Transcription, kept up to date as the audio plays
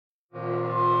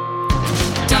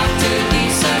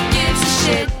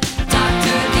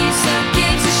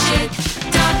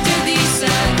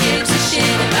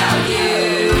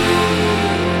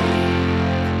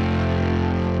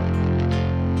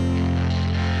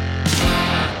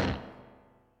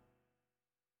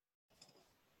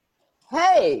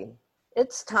Okay,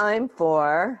 it's time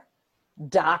for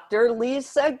Dr.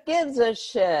 Lisa Gives a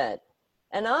Shit.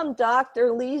 And I'm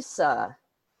Dr. Lisa.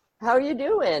 How are you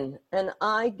doing? And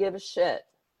I give a shit.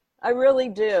 I really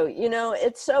do. You know,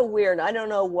 it's so weird. I don't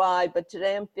know why, but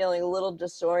today I'm feeling a little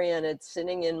disoriented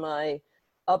sitting in my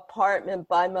apartment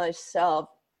by myself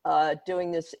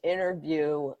doing this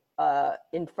interview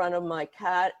in front of my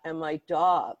cat and my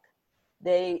dog.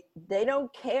 They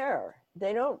don't care.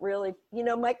 They don't really, you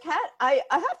know, my cat, I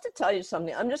have to tell you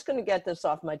something. I'm just going to get this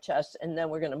off my chest and then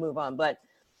we're going to move on. But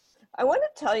I want to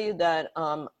tell you that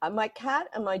my cat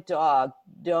and my dog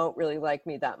don't really like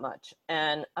me that much.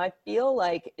 And I feel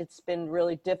like it's been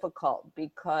really difficult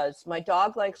because my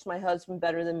dog likes my husband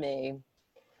better than me.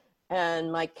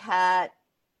 And my cat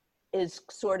is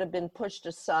sort of been pushed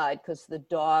aside because the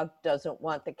dog doesn't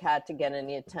want the cat to get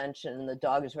any attention and the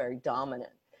dog is very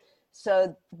dominant.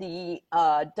 So the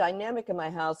dynamic in my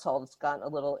household has gotten a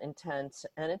little intense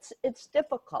and it's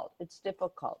difficult. It's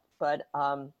difficult, but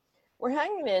we're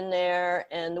hanging in there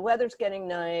and the weather's getting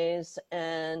nice.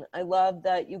 And I love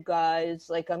that you guys,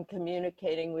 like I'm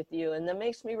communicating with you and that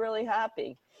makes me really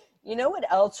happy. You know what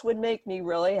else would make me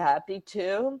really happy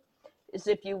too? Is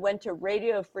if you went to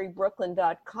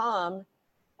radiofreebrooklyn.com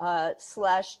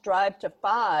 /drive to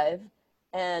 5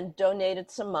 and donated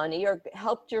some money or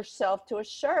helped yourself to a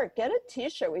shirt. Get a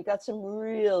t-shirt. We got some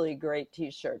really great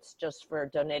t-shirts just for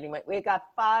donating money. We got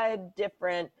 5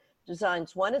 different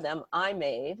designs. One of them I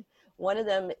made. One of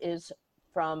them is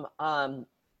from Cosmo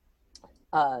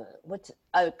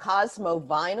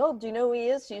Vinyl. Do you know who he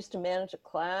is? He used to manage a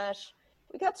Clash.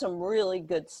 We got some really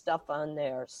good stuff on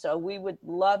there. So we would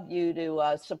love you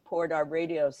to support our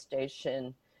radio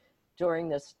station during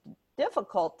this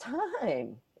difficult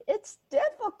time. It's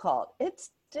difficult.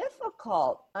 It's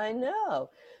difficult. I know.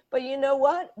 But you know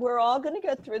what? We're all going to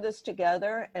get through this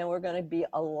together and we're going to be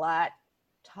a lot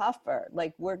tougher.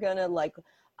 Like we're going to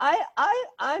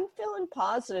I'm feeling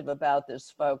positive about this,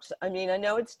 folks. I mean, I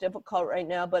know it's difficult right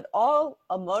now, but all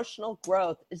emotional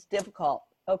growth is difficult.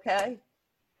 Okay.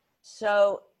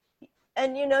 So,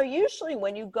 and you know, usually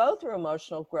when you go through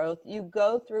emotional growth, you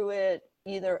go through it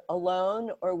either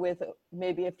alone or with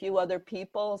maybe a few other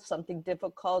people. Something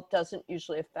difficult doesn't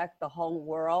usually affect the whole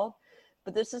world,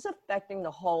 but this is affecting the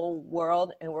whole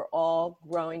world and we're all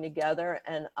growing together.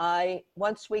 And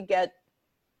once we get,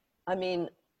 I mean,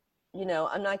 you know,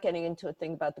 I'm not getting into a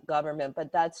thing about the government,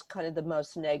 but that's kind of the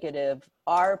most negative.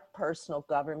 Our personal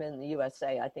government in the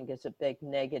USA, I think, is a big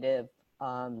negative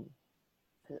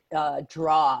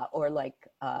draw or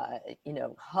you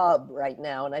know, hub right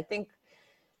now. And I think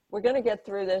we're going to get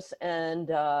through this and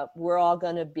we're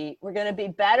going to be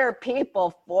better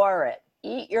people for it.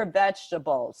 Eat your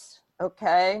vegetables.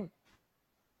 Okay.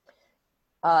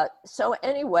 So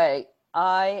anyway,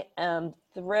 I am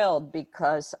thrilled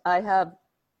because I have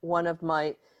one of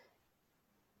my,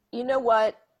 you know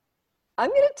what? I'm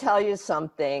going to tell you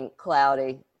something,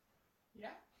 Cloudy.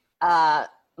 Yeah.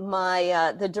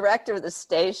 The director of the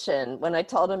station, when I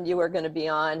told him you were going to be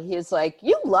on, he's like,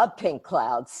 you love pink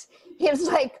clouds. He was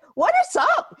like, what is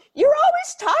up? You're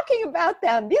always talking about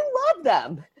them. You love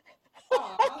them.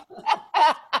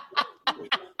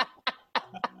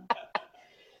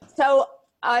 So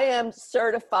I am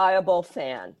certifiable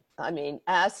fan. I mean,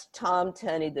 ask Tom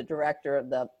Tenney, the director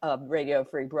of Radio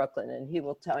Free Brooklyn, and he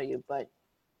will tell you. But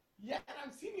yeah, and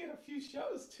I've seen you in a few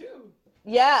shows too.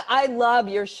 Yeah, I love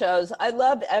your shows. I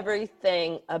love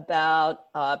everything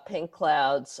about Pink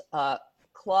Clouds.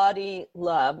 Claudie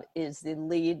Love is the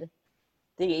lead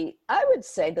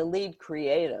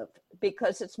creative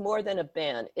because it's more than a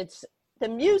band. The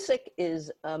music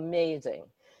is amazing.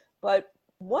 But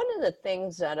one of the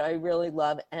things that I really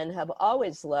love and have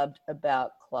always loved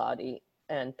about Claudie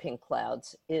and Pink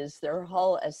Clouds is their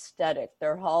whole aesthetic,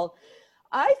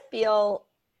 I feel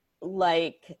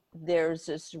like there's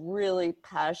this really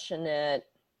passionate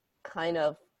kind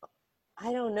of,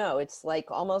 I don't know, it's like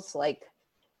almost like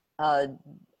a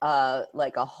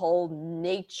whole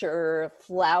nature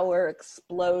flower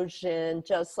explosion,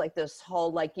 just like this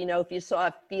whole, like, you know, if you saw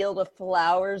a field of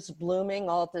flowers blooming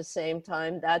all at the same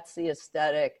time, that's the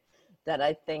aesthetic that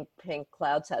I think Pink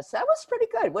Clouds has. That was pretty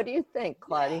good. What do you think,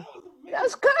 Claudie? Yeah, that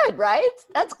was good, right?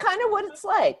 That's kind of what it's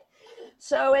like.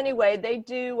 So anyway, they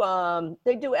do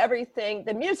everything.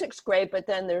 The music's great, but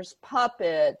then there's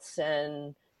puppets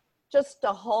and just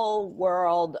a whole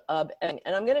world of, and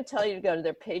I'm going to tell you to go to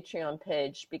their Patreon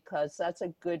page because that's a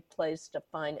good place to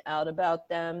find out about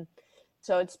them.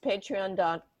 So it's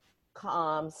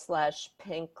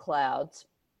patreon.com/pinkclouds.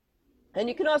 And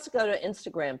you can also go to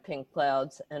Instagram, Pink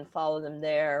Clouds, and follow them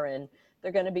there. And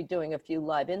they're going to be doing a few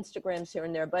live Instagrams here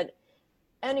and there. But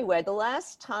Anyway, the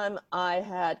last time I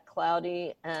had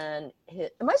Cloudy and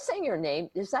am I saying your name?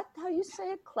 Is that how you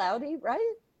say it? Cloudy,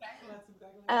 right? Exactly, that's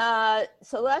exactly how you say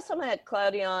So last time I had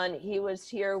Cloudy on, he was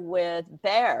here with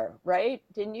Bear, right?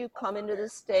 Didn't you it. come into Okay. the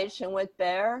station with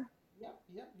Bear? Yep,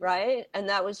 yep, yep. Right? And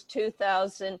that was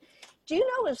 2000. Do you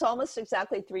know it was almost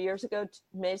exactly 3 years ago,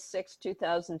 May 6,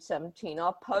 2017?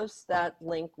 I'll post that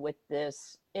link with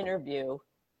this interview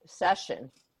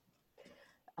session.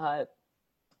 Uh,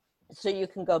 so you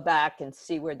can go back and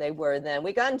see where they were then.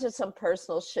 We got into some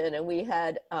personal shit, and we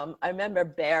had I remember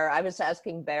Bear, I was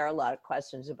asking Bear a lot of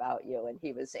questions about you, and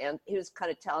he was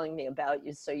kind of telling me about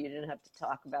you so you didn't have to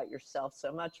talk about yourself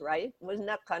so much, right? Wasn't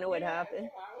that kind of what Yeah, happened?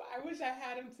 yeah. I wish I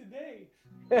had him today.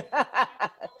 I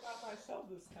can talk about myself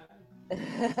this time.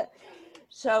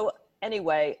 So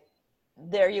anyway,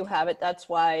 there you have it. That's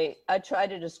why I try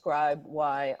to describe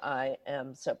why I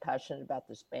am so passionate about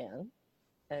this band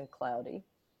and Cloudy.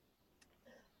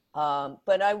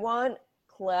 But I want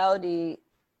Cloudy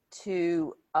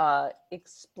to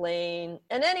explain.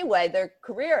 And anyway, their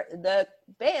career, the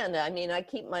band, I mean, I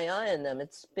keep my eye on them.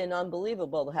 It's been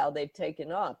unbelievable how they've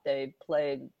taken off. They've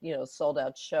played, sold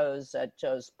out shows at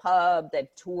Joe's Pub.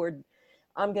 They've toured,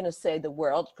 I'm going to say the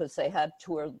world, because they have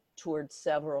toured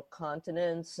several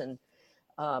continents and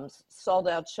sold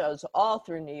out shows all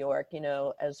through New York,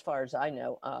 as far as I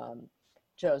know.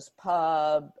 Joe's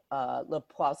Pub, Le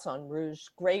Poisson Rouge,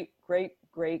 great, great,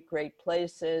 great, great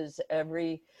places. And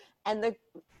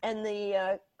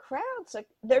the crowds, like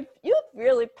you have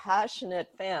really passionate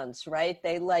fans, right?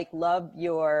 They like love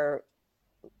your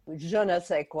je ne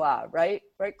sais quoi, right?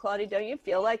 Right, Claudia? Don't you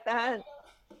feel like that?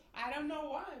 I don't know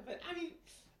why, but I mean,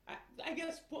 I, I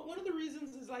guess one of the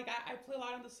reasons is like I play a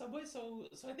lot on the subway, so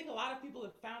I think a lot of people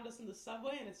have found us in the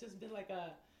subway, and it's just been like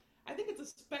I think it's a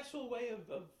special way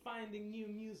of finding new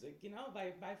music,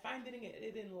 by finding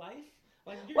it in life.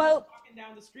 Like you're just Well, walking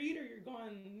down the street or you're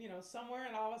going, somewhere,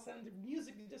 and all of a sudden the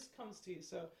music just comes to you.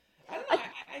 So I don't know.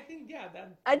 I I think yeah,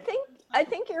 I think that's I special.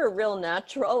 think you're a real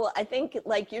natural. I think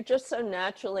like you're just so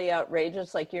naturally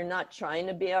outrageous, like you're not trying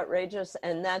to be outrageous,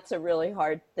 and that's a really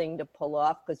hard thing to pull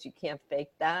off because you can't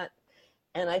fake that.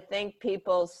 And I think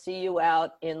people see you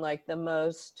out in like the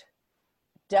most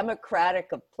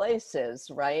democratic of places,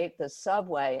 right? The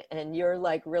subway, and you're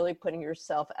like really putting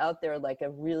yourself out there like a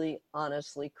really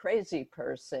honestly crazy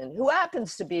person who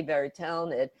happens to be very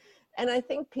talented. And I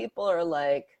think people are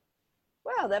like,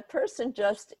 wow, that person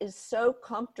just is so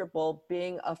comfortable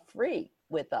being a freak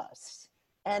with us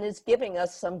and is giving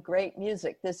us some great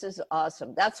music. This is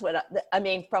awesome. That's what I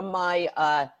mean from my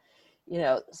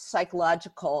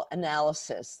psychological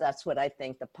analysis. That's what I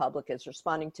think the public is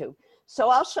responding to. So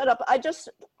I'll shut up.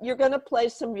 You're going to play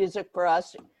some music for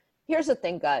us. Here's the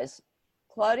thing, guys.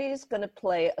 Claudia's going to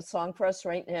play a song for us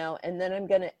right now, and then I'm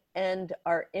going to end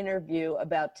our interview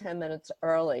about 10 minutes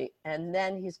early, and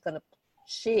then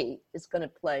she is going to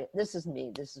play. This is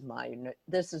me. This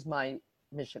is my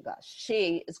Mishigash.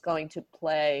 She is going to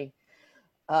play.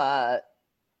 I'm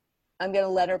going to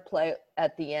let her play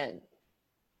at the end,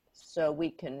 so we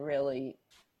can really,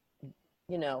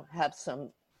 have some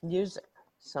music,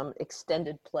 some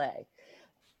extended play.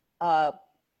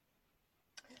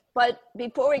 But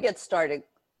before we get started,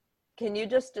 can you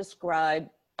just describe,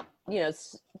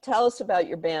 tell us about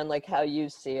your band, like how you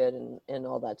see it and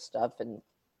all that stuff, and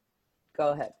go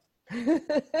ahead.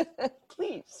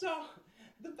 Please. So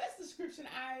the best description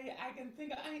I can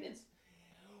think of, I mean,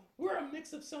 we're a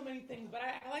mix of so many things, but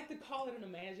I like to call it an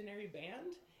imaginary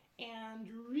band. And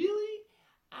really,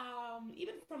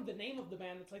 even from the name of the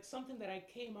band, it's like something that I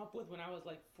came up with when I was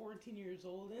like 14 years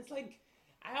old. And it's like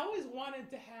I always wanted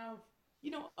to have,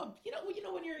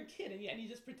 when you're a kid and you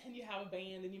just pretend you have a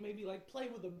band and you maybe like play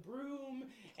with a broom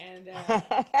and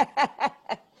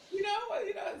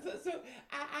so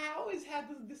I always had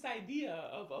this idea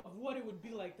of what it would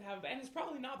be like to have, and it's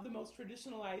probably not the most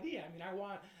traditional idea. I mean,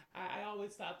 I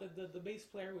always thought that the bass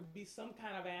player would be some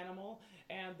kind of animal,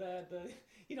 and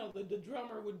the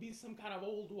drummer would be some kind of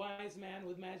old wise man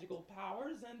with magical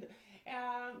powers,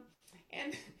 um,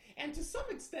 and and to some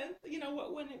extent,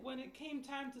 when it came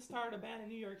time to start a band in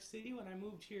New York City when I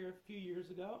moved here a few years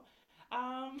ago,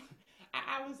 um,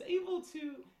 I was able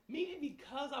to, maybe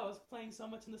because I was playing so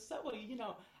much in the subway,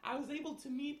 I was able to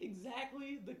meet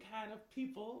exactly the kind of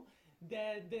people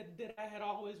that I had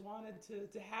always wanted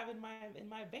to have in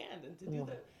my band and to do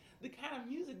the kind of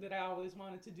music that I always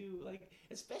wanted to do. Like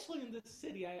especially in this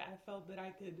city, I felt that I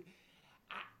could.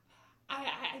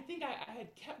 I think I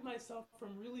had kept myself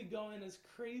from really going as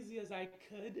crazy as I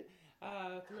could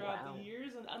throughout Wow. the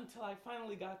years, and until I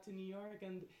finally got to New York,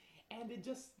 and it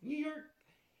just New York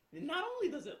not only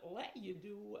does it let you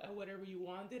do whatever you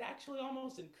want, it actually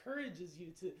almost encourages you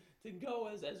to go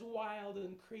as wild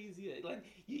and crazy. Like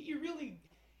you really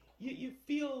you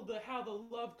feel how the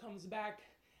love comes back.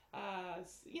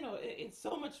 It's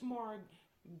so much more.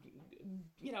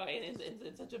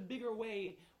 In such a bigger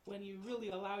way when you really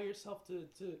allow yourself to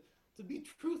be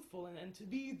truthful and to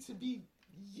be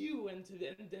you and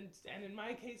in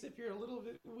my case, if you're a little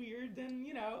bit weird, then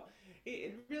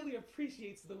it really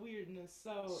appreciates the weirdness.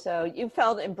 So So you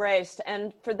felt embraced,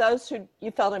 and for those who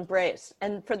you felt embraced,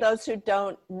 and for those who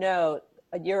don't know,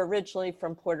 you're originally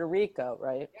from Puerto Rico,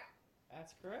 right? yeah,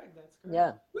 that's correct. That's correct.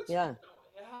 Yeah, Which yeah.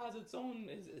 it has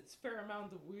its fair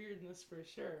amount of weirdness for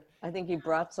sure. I think you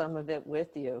brought some of it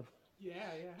with you. Yeah,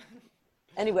 yeah.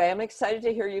 Anyway, I'm excited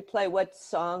to hear you play. What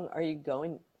song are you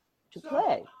going to So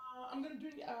play? I'm gonna do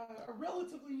a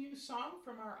relatively new song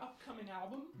from our upcoming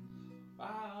album.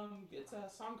 It's a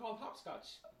song called Hopscotch.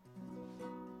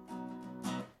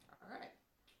 All right.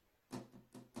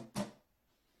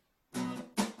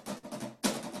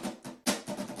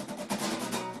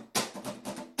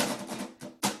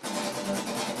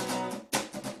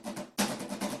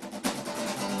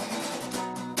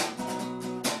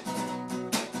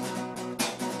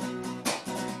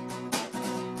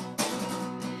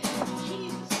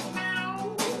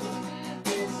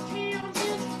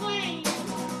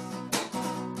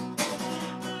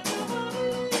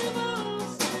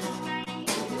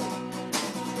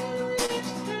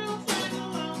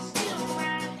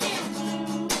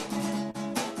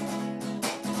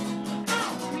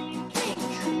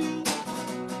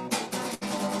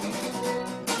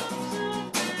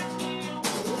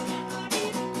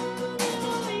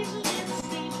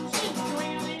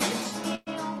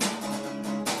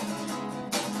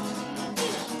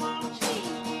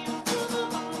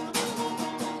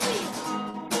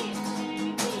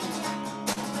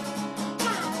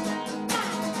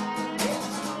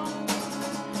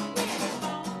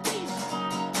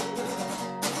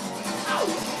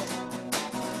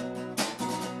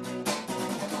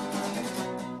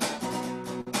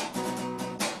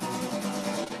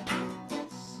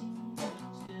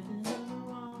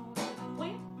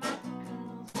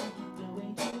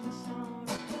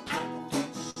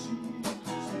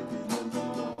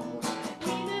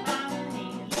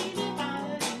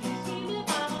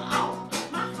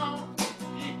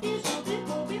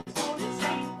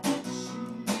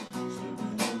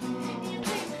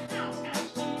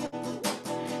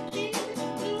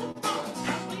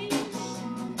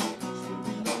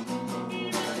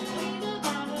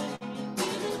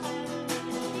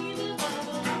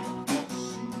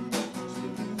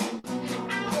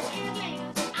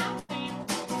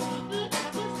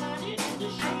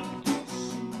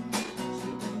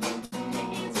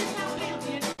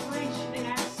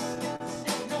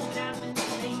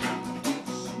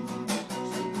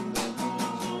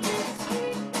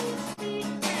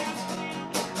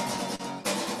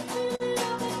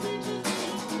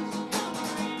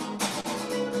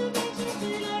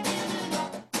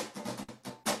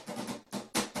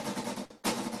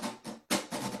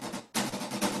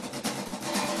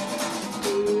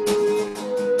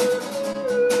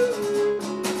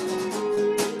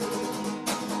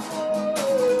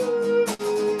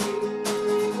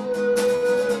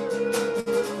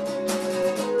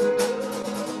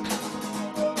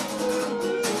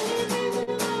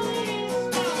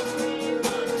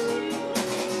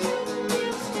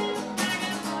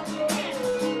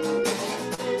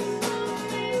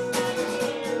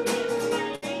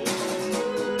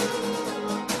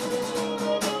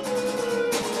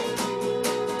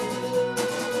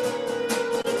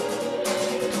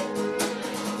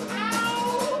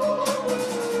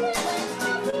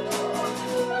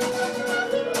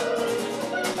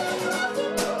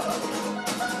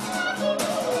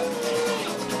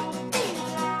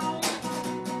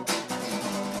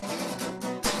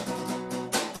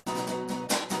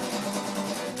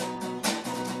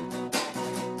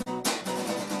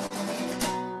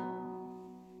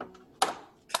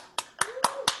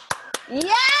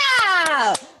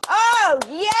 Yeah! Oh,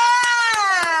 yeah!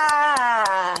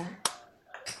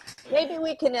 Maybe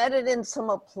we can edit in some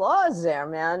applause there,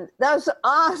 man. That was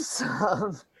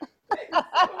awesome. Thank you so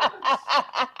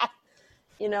much.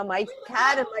 You know, my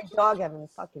cat and my dog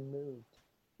haven't fucking moved.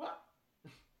 What?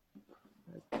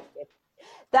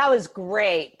 That was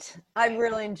great. I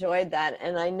really enjoyed that.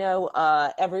 And I know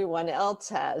everyone else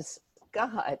has.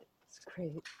 God, it's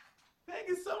great. Thank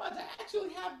you so much. I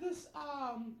actually have this.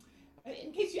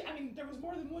 In case you, I mean, there was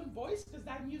more than one voice because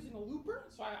I'm using a looper,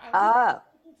 so I loop Ah,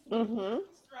 multiple mm-hmm.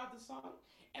 voices throughout the song.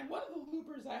 And one of the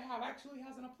loopers I have actually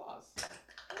has an applause.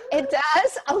 It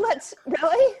does? Oh, let's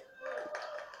really?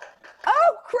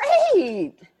 Oh,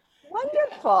 great. Yeah.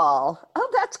 Wonderful. Oh,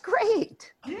 that's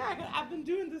great. Yeah, I've been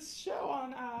doing this show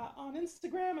on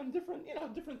Instagram and different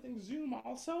different things, Zoom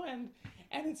also, and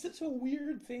it's such a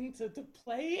weird thing to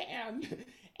play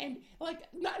and like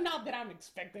not that I'm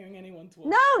expecting anyone to.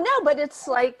 No, no, but it's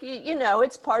like,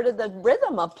 it's part of the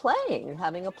rhythm of playing,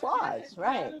 having Yeah, applause, it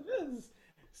right? kind of is.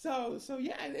 So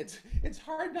yeah, it's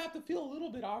hard not to feel a little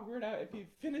bit awkward if you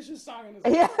finish a song and it's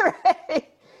like, Yeah, right.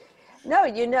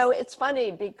 No, it's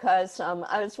funny because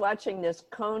I was watching this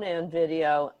Conan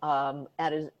video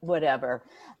at his whatever,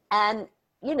 and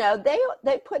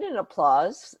they put in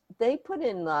applause, they put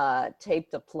in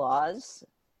taped applause,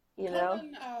 you know.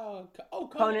 Conan. Oh, Conan.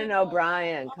 Conan Oh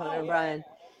yeah. O'Brien.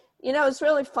 It's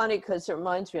really funny because it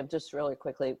reminds me of, just really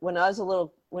quickly, when I was a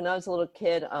little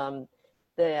kid,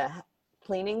 the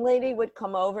cleaning lady would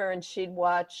come over and she'd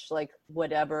watch like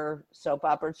whatever soap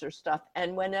operas or stuff,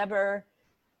 and whenever,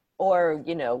 or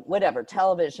whatever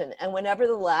television, and whenever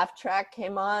the laugh track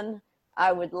came on,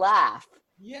 I would laugh.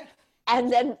 Yeah.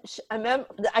 And then I remember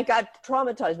I got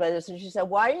traumatized by this, and she said,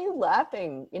 "Why are you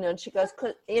laughing?" And she goes,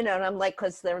 "Cause," and I'm like,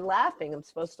 "Cause they're laughing. I'm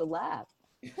supposed to laugh."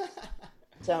 Yeah.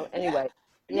 So Yeah. anyway,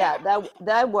 Yeah. yeah,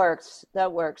 that works.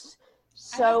 That works. I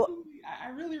So absolutely, I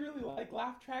really, really like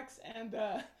laugh tracks, and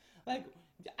like,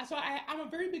 so I'm a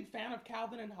very big fan of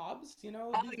Calvin and Hobbes. You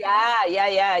know these guys. yeah, yeah,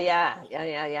 yeah, yeah, yeah,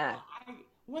 yeah, yeah. I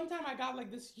One time I got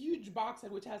like this huge box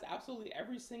set which has absolutely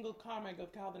every single comic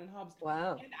of Calvin and Hobbes,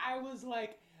 Wow. and I was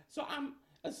like, so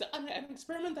an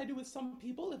experiment I do with some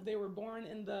people if they were born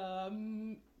in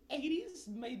the 80s,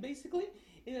 basically,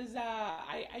 is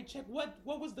I check what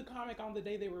was the comic on the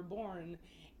day they were born,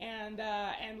 and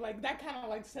like that kind of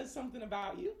like says something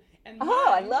about you. And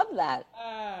Oh, I love that.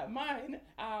 mine,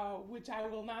 which I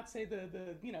will not say the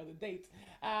date,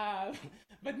 uh,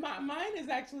 but mine is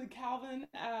actually Calvin.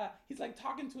 He's like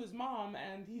talking to his mom,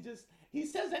 and he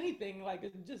says anything like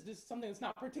just something that's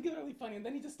not particularly funny, and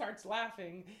then he just starts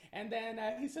laughing, and then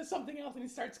he says something else, and he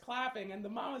starts clapping, and the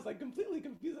mom is like completely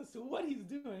confused as to what he's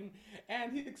doing,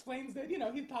 and he explains that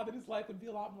he thought that his life would be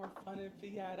a lot more fun if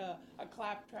he had a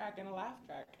clap track and a laugh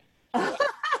track. So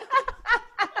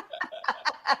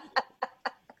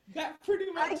that pretty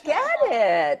I much get how.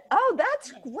 it. Oh,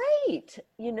 that's Yeah, great.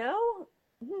 yeah,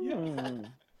 Hmm.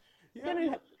 I'm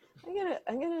yeah, yeah.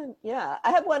 gonna, yeah.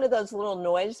 I have one of those little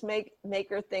noise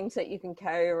maker things that you can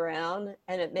carry around,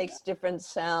 and it Yeah. makes different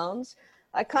sounds.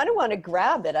 I kind of want to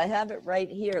grab it. I have it right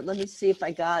here. Let me see if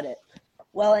I got it.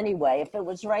 Well, anyway, if it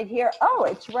was right here, oh,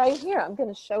 it's right here. I'm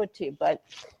going to show it to you, but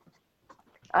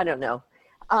I don't know.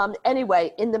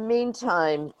 Anyway, in the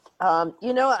meantime,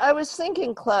 I was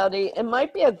thinking, Cloudy, it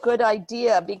might be a good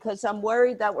idea because I'm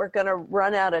worried that we're going to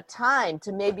run out of time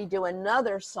to maybe do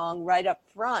another song right up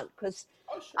front. Because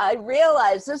Oh, sure. I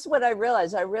realize this is what I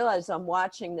realize. I realize I'm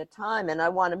watching the time, and I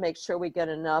want to make sure we get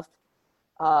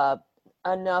uh,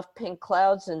 enough pink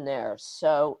clouds in there.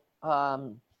 So,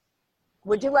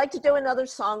 would you like to do another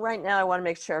song right now? I want to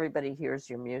make sure everybody hears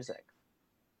your music.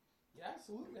 Yeah,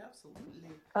 absolutely, absolutely.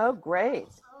 Oh, great.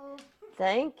 So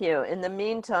Thank you. In the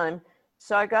meantime,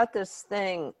 so I got this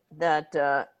thing that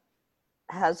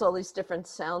has all these different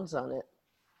sounds on it.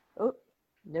 Oh,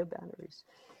 no batteries.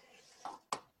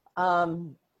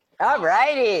 Um, all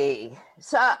righty.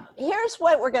 So here's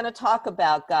what we're going to talk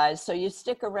about, guys. So you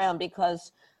stick around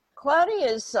because Cloudy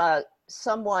is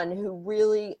someone who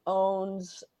really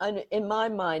owns, in my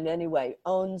mind anyway,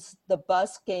 owns the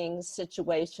busking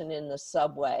situation in the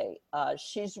subway.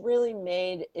 She's really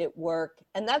made it work.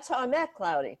 And that's how I met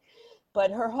Cloudy.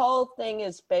 But her whole thing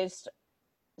is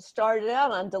started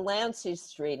out on Delancey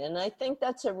Street, and I think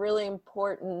that's a really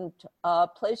important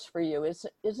place for you,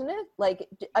 isn't it? Like,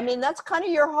 I mean, that's kind of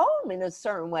your home in a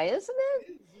certain way, isn't it?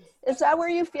 it is. It's Is that definitely. where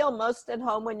you feel most at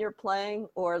home when you're playing,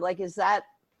 or like, is that?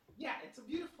 Yeah, it's a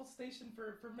beautiful station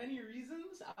for many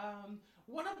reasons.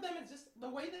 One of them is just the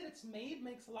way that it's made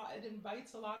makes a lot. It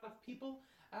invites a lot of people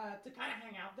to kind of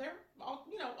hang out there. All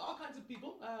kinds of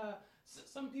people.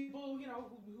 Some people,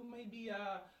 who may be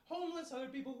homeless. Other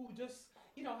people who just,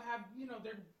 have,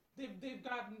 they've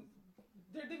gotten.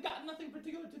 They've got nothing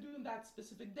particular to do in that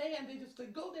specific day, and they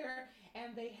go there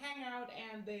and they hang out,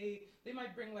 and they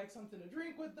might bring like something to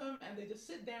drink with them, and they just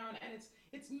sit down, and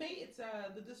it's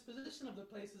the disposition of the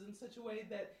place is in such a way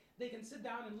that they can sit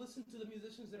down and listen to the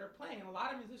musicians that are playing, and a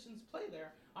lot of musicians play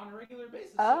there on a regular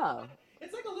basis. So Oh,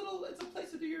 it's a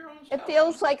place to do your own it show.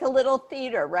 feels like a little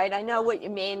theater, right? I know what you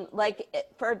mean. Like,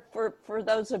 for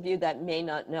those of you that may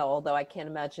not know, although I can't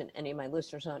imagine any of my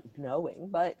listeners not knowing,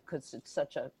 but because it's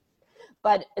such a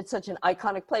but it's such an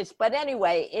iconic place. But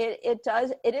anyway, it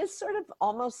is sort of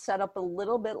almost set up a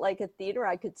little bit like a theater.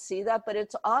 I could see that, but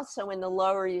it's also in the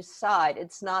Lower East Side.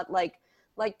 It's not like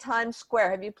Times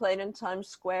Square. Have you played in Times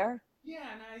Square? Yeah,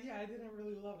 and I didn't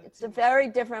really love it It's too a much. very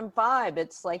different vibe.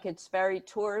 It's very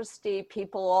touristy,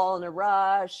 people all in a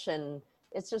rush, and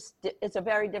it's a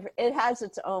very different, it has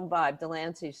its own vibe,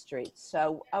 Delancey Street.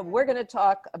 So we're going to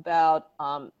talk about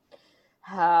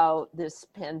how this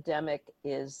pandemic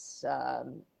is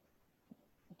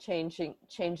changing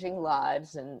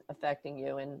lives and affecting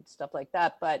you and stuff like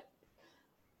that. But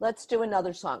let's do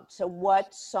another song. So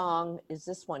what song is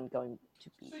this one going to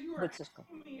be? So you were What's this called?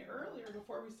 asking me earlier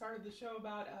before we started the show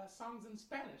about songs in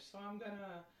Spanish. So I'm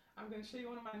gonna show you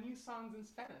one of my new songs in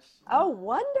Spanish. Oh,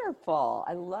 wonderful.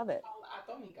 I love it.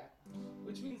 Called Atómica,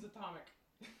 which means atomic.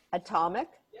 Atomic?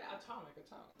 Yeah, atomic.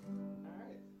 All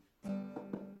right.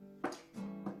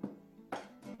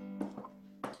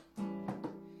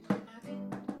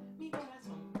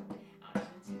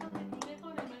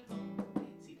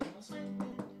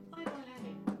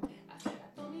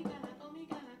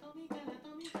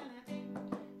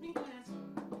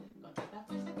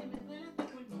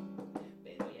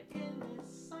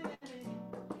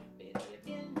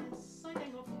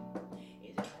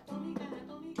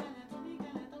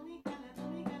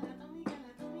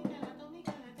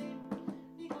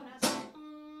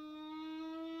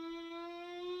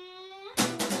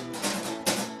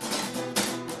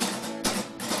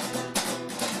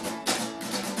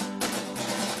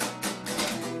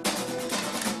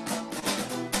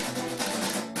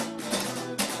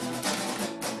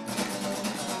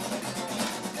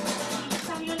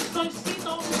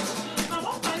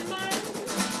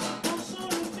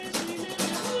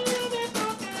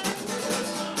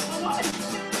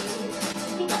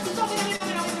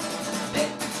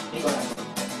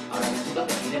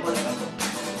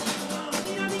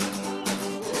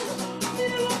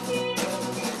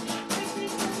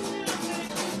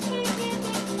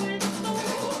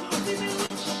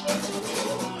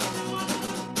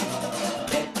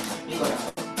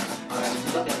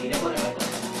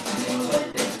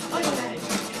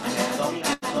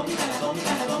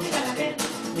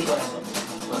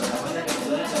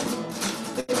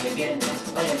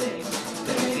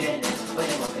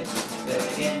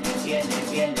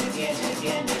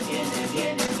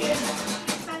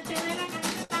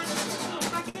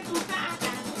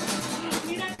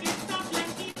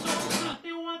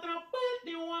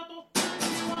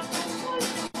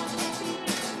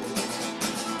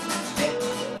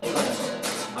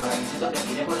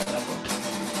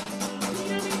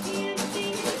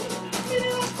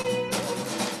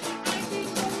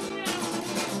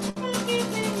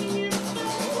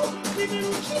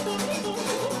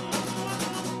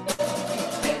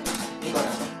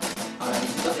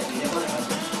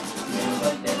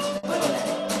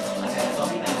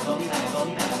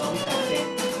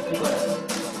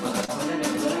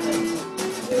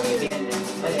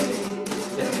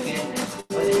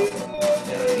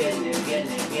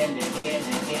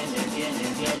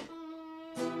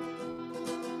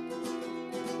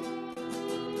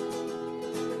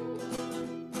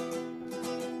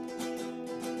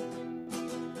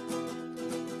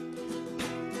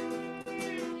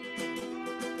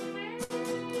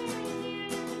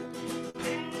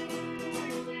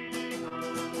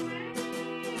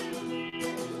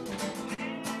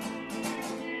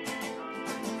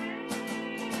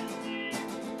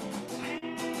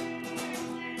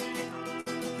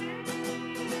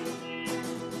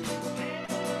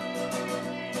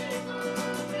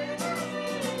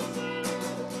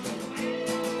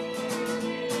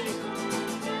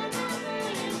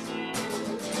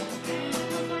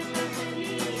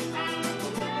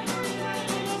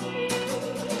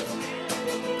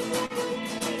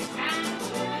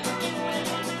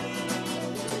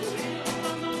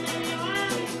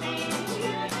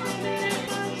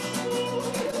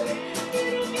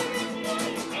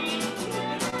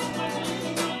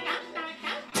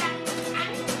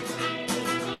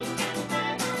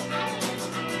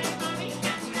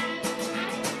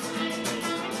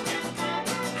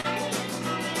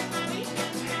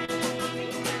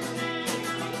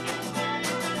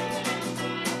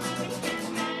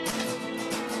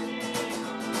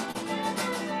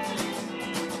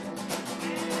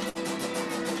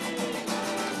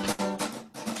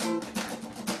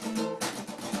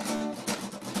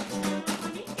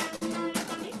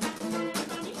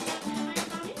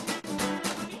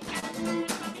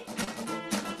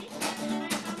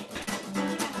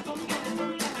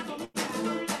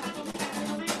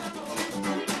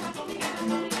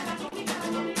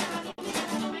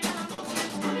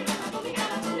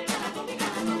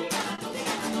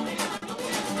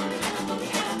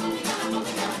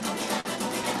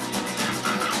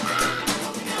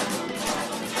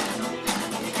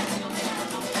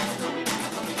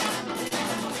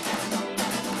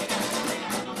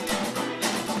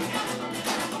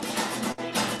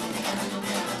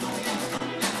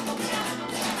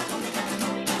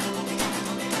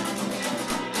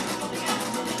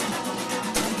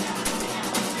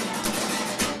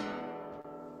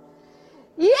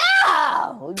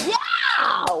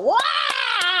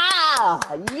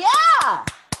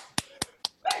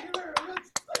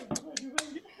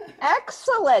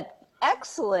 Excellent.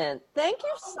 Excellent. Thank you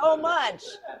Oh, so good. much.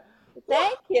 Good. Whew.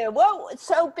 Thank you. Well,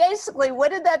 so basically,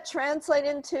 what did that translate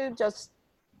into? Just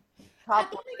top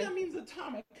Atomic, line? that means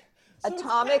atomic. So it's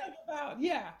kind Atomic. of about,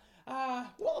 yeah.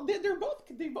 Well,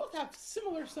 they both have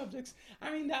similar subjects.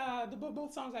 I mean,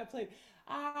 both songs I played.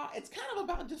 It's kind of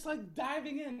about just like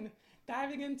diving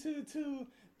into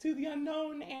to the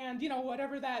unknown, and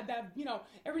whatever that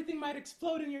everything might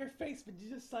explode in your face, but you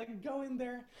just like go in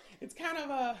there. It's kind of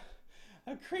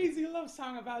a crazy love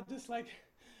song about just like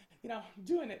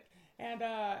doing it,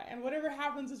 and whatever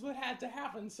happens is what had to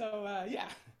happen. So yeah.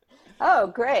 Oh,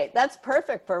 great. That's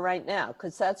perfect for right now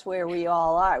because that's where we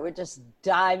all are. We're just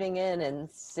diving in and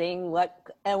seeing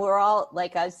and we're all,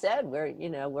 like I said,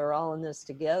 we're all in this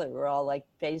together. We're all like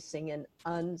facing an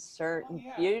Oh uncertain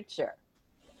yeah. future.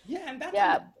 Yeah, and that's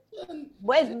Yeah. and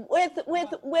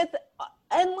With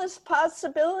endless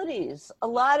possibilities. A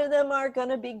lot of them are going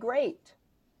to be great.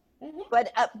 mhm,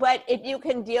 But if you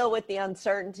can deal with the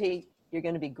uncertainty, you're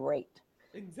going to be great.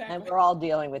 And exactly. we're all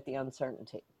dealing with the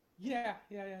uncertainty. Yeah,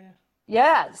 yeah, yeah, yeah.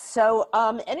 Yeah. So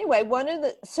anyway,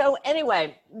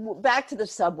 back to the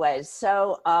subways.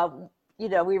 So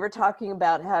we were talking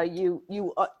about how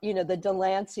the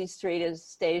Delancey Street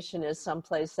station is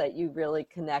someplace that you really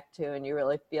connect to and you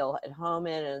really feel at home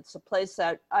in, and it's a place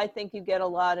that I think you get a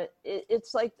lot of.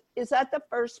 It's like, is that the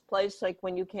first place, like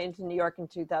when you came to New York in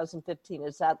 2015?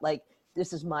 Is that like,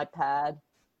 this is my pad?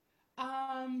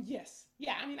 Yes,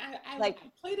 yeah. I mean, Like,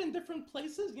 I played in different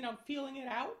places, feeling it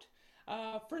out.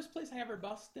 First place I ever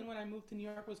busked in when I moved to New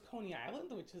York was Coney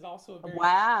Island, which is also a very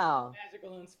wow.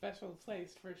 magical and special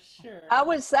place for sure. How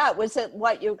was that? Was it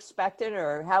what you expected,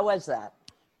 or how was that?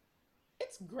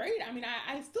 It's great. I mean,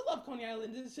 I still love Coney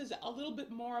Island. It's just a little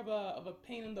bit more of a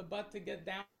pain in the butt to get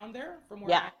down there from where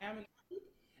Yeah. I am.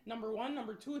 Number one,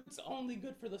 number two, it's only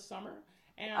good for the summer.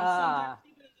 And sometimes Ah,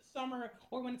 even in the summer,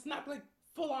 or when it's not like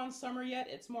full on summer yet,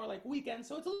 it's more like weekends.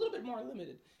 So it's a little bit more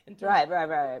limited in terms of.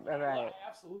 right. I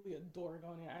absolutely adore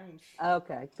Coney. I mean,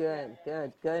 Okay, yeah, good,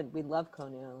 good, good. We love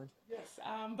Coney Island. yes.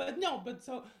 But no, but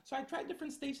so I tried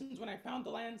different stations. When I found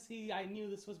Delancey, I knew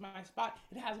this was my spot.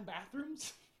 It has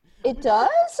bathrooms, It which is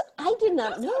does? I did it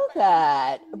not does have know bathrooms.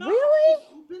 that. Not always Really?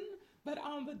 open, but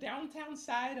on the downtown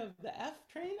side of the F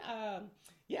train,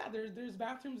 yeah, there's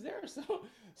bathrooms there.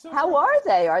 So How for are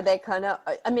they? Are they kind of,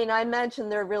 I mean, I imagine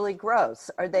they're really gross.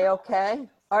 Are they okay?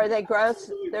 Are they gross?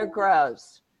 absolutely They're horrible.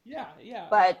 gross. Yeah, yeah.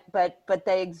 But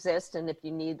they exist, and if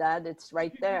you need that, it's If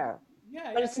right you need, there.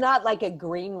 yeah, But yeah, it's yeah. not like a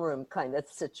green room kind of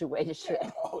situation.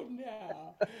 Oh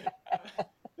no.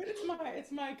 But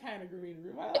it's my kind of green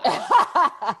room.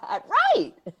 I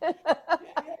Right. yeah,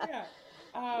 yeah, yeah.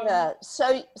 Yeah.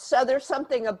 So there's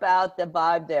something about the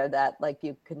vibe there that like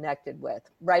you connected with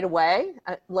right away.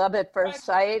 Love at Right, first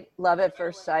sight. Love at right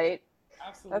first away. sight.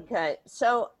 Absolutely. Okay.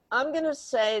 So I'm gonna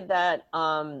say that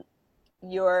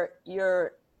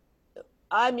you're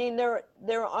I mean,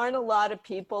 there aren't a lot of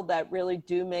people that really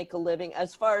do make a living,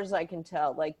 as far as I can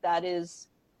tell. Like that is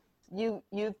you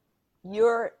you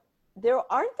you're there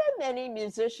aren't that many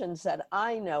musicians that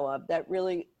I know of that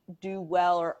really do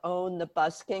well or own the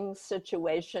busking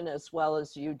situation as well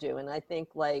as you do. And I think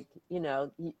like,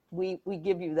 we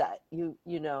give you that.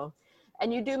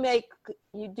 And you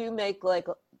do make like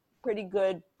a pretty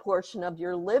good portion of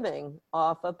your living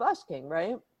off of busking,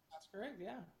 right? That's correct.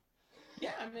 Yeah.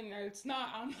 Yeah, I mean, it's not.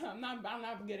 I'm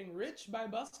not getting rich by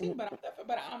busking,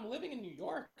 but I'm living in New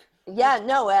York, Yeah, which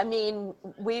no, I mean,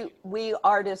 we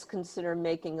artists consider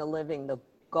making a living the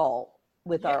goal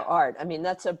with our yeah, art. I mean,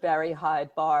 that's a very high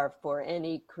bar for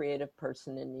any creative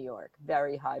person in New York.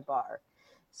 Very high bar.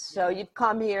 So yeah, you've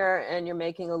come here and you're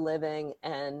making a living,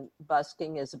 and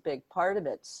busking is a big part of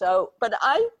it. So, but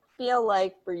I feel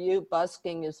like for you,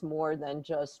 busking is more than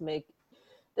just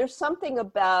there's something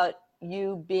about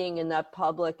you being in that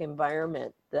public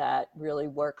environment that really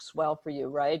works well for you,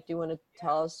 right? Do you want to yeah,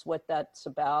 tell us what that's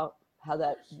about? for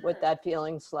What sure. that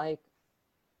feeling's like?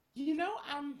 You know,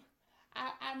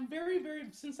 I'm very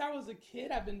since I was a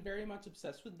kid, I've been very much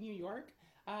obsessed with New York.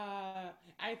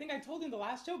 I think I told you in the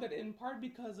last show, but in part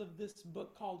because of this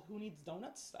book called Who Needs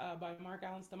Donuts by Mark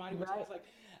Allen Stamati, which Right. has like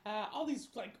all these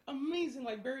like amazing,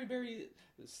 like very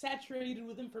saturated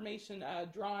with information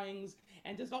drawings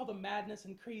and just all the madness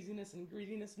and craziness and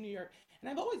greediness of New York. And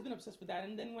I've always been obsessed with that.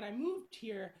 And then when I moved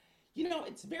here,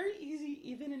 it's very easy,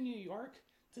 even in New York,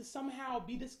 to somehow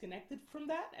be disconnected from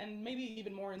that, and maybe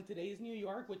even more in today's New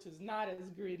York, which is not as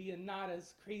gritty and not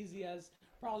as crazy as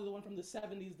probably the one from the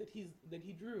 '70s that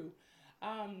he drew.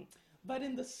 Um, but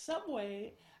in the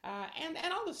subway and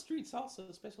on the streets also,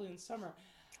 especially in summer,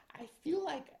 I feel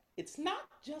like it's not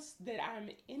just that I'm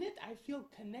in it, I feel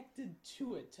connected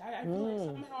to it. I feel like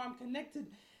Mm. somehow I'm connected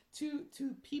to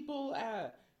people,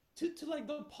 to like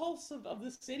the pulse of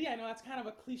the city. I know that's kind of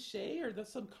a cliche, or the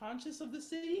subconscious of the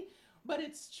city, but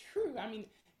it's true. I mean,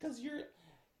 because you're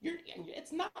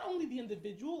it's not only the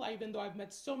individual, even though I've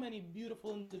met so many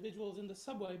beautiful individuals in the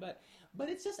subway, but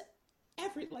it's just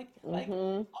like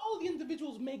Mm-hmm. all the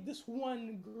individuals make this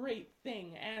one great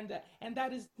thing, and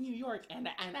that is New York, and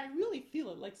I really feel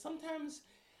it. Like sometimes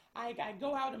I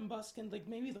go out and busk, and like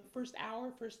maybe the first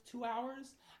hour, first 2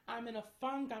 hours, I'm in a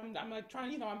funk. I'm like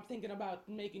trying, I'm thinking about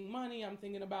making money. I'm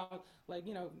thinking about like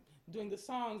doing the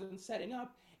songs and setting up,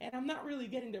 and I'm not really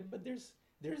getting there. But there's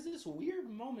this weird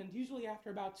moment, usually after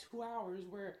about 2 hours,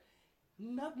 where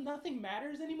nothing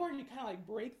matters anymore, and you kind of like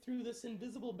break through this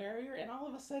invisible barrier, and all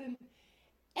of a sudden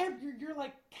you're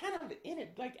like kind of in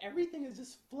it, like everything is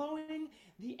just flowing,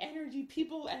 the energy,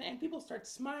 people, and people start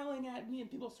smiling at me, and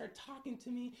people start talking to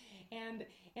me, and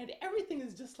everything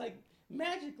is just like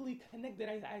magically connected.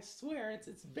 I swear it's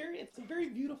a very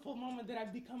beautiful moment that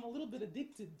I've become a little bit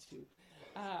addicted to.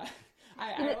 uh,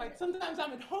 You know, I like sometimes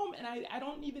I'm at home and I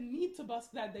don't even need to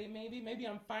busk that day. Maybe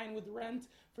I'm fine with rent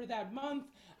for that month.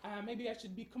 Maybe I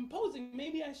should be composing.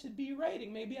 Maybe I should be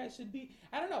writing. Maybe I should be,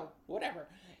 I don't know, whatever.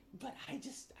 But I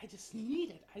just need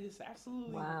it. I just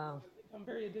absolutely, wow. I'm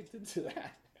very addicted to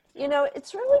that.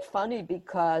 It's really funny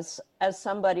because as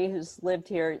somebody who's lived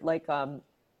here, like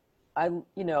I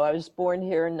was born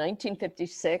here in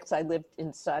 1956. I lived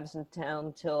in Stuyvesant Town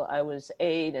until I was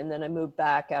 8, and then I moved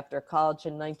back after college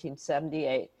in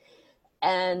 1978.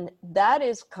 And that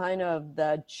is kind of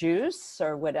the juice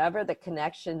or whatever, the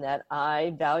connection that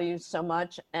I value so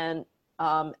much. And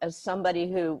as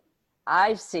somebody who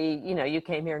I see, you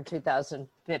came here in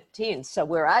 2015. So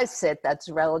where I sit, that's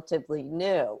relatively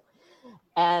new.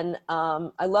 And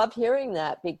I love hearing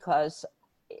that because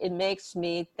it makes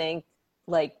me think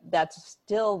like that's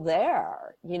still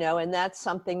there, and that's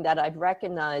something that I've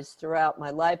recognized throughout my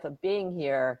life of being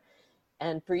here.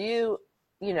 And for you,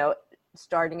 you know,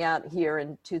 starting out here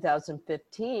in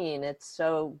 2015, it's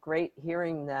so great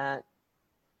hearing that,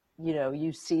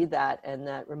 you see that, and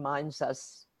that reminds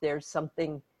us there's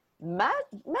something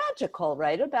magical,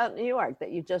 right, about New York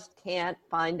that you just can't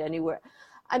find anywhere.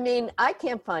 I mean, I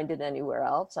can't find it anywhere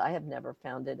else. I have never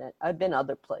found it. I've been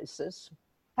other places.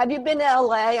 Have you been to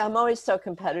LA? I'm always so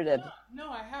competitive. No,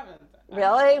 I haven't. I'm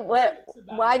Really? What? curious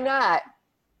about it. Why not?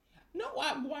 No,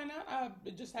 why not?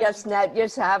 It just Just hasn't. not,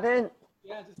 just haven't.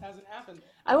 Yeah, it just hasn't happened.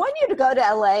 I want you to go to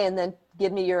LA and then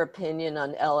give me your opinion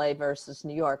on LA versus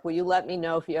New York. Will you let me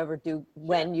know if you ever do, Sure.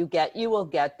 when you will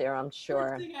get there, I'm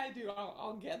First sure. thing I do,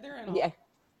 I'll get there and I'll, Yeah,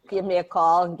 give me a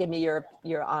call and give me your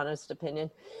honest opinion.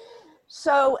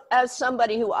 So, as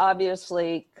somebody who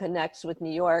obviously connects with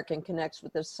New York and connects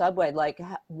with the subway, like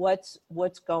what's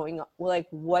going on? Like,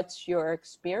 what's your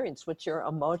experience? What's your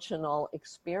emotional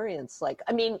experience? Like,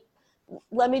 I mean,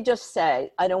 let me just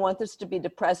say, I don't want this to be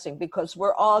depressing because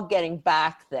we're all getting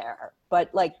back there. But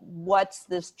like, what's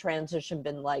this transition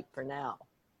been like for now?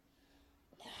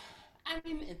 I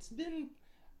mean, it's been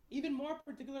even more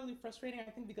particularly frustrating, I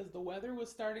think, because the weather was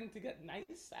starting to get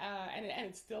nice, and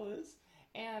it still is.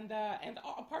 And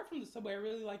apart from the subway, I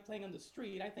really like playing on the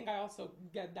street. I think I also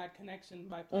get that connection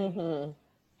by playing. Mm-hmm.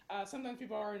 Sometimes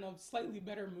people are in a slightly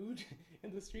better mood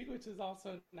in the street, which is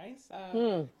also nice.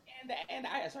 Hmm.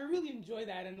 So I really enjoy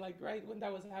that. And like right when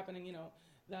that was happening,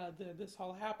 this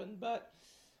all happened. But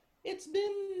it's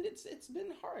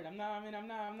been hard. I'm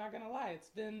not gonna lie.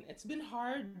 It's been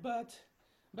hard,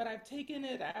 but I've taken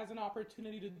it as an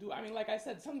opportunity to do. I mean, like I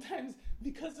said, sometimes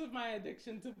because of my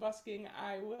addiction to busking,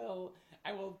 I will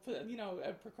put,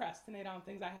 procrastinate on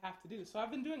things I have to do. So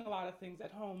I've been doing a lot of things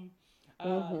at home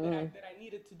Mm-hmm. that I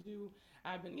needed to do.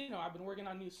 I've been working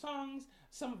on new songs.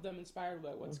 Some of them inspired by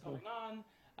what's Mm-hmm. going on.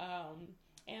 Um,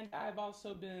 and I've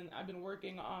been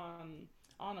working on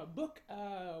a book,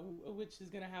 which is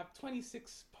going to have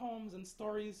 26 poems and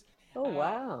stories. Oh, Uh,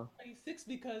 wow. 26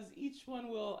 because each one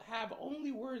will have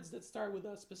only words that start with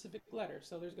a specific letter.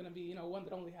 So there's going to be, one that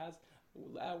only has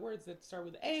words that start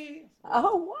with A, words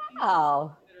that start Oh, with B,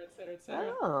 wow. et cetera, et cetera, et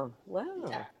cetera. Oh,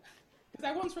 Yeah, wow. because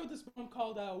I once wrote this poem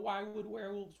called "Why Would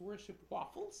Werewolves Worship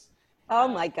Waffles." Oh Uh,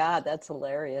 my God, that's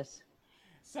hilarious.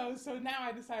 so now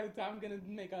I decided I'm gonna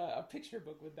make a picture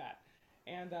book with that,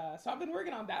 and so I've been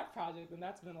working on that project, and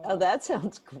that's been a Oh, lot of that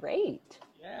sounds great.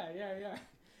 yeah.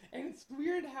 And it's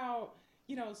weird how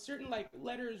certain like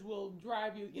letters will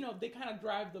drive you. They kind of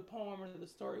drive the poem or the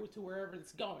story to wherever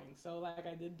it's going. So like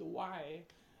I did the why.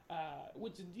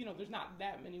 which there's not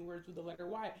that many words with the letter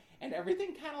Y, and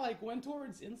everything kind of like went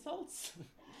towards insults.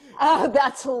 Oh,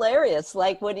 that's hilarious.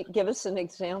 Like, give us an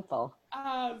example.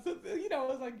 It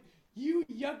was like you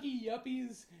yucky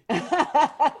yuppies, you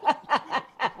know,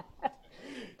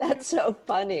 That's so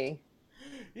funny.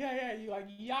 yeah, you like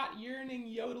yacht yearning,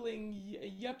 yodeling,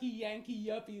 yucky Yankee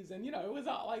yuppies, and it was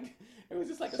all like it was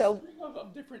just like a So, string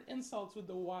of different insults with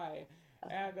the Y,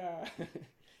 and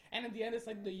and at the end it's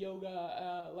like the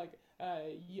yoga,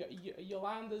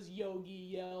 Yolanda's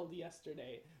yogi yelled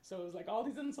yesterday, so it was like all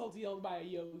these insults yelled by a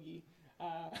yogi.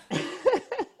 Uh,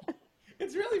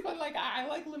 it's really fun. Like I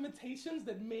like limitations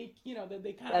that make that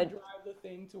they kind of that, drive the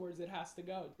thing towards it has to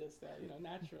go just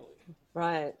naturally.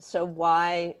 right. So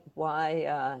why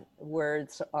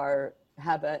words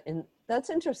have that's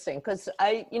interesting because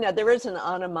there is an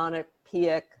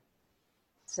onomatopoeic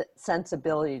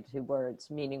sensibility to words,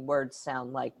 meaning words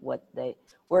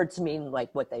mean like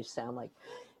what they sound like.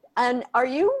 And are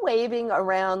you waving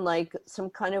around like some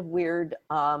kind of weird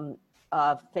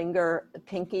finger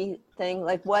pinky thing?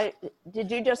 Like what did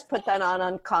you just put that on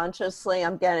unconsciously?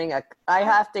 I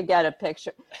have to get a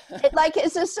picture.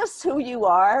 Is this just who you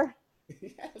are?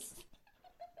 Yes.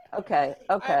 Okay.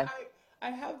 I, Okay. I I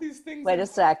have these things Wait in a my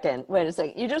second. Wait a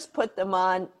second. You just put them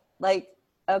on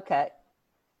okay.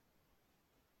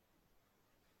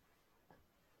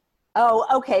 Oh,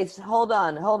 okay. So hold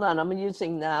on. I'm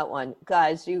using that one.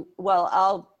 Guys, I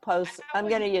have I'm like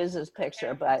going to these use this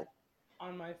picture, cameras but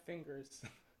on my fingers.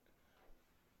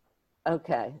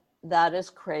 okay. That is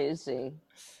crazy.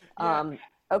 Yeah,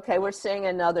 Okay, we're seeing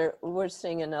another,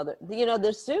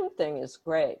 the Zoom thing is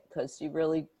great because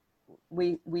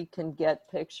we can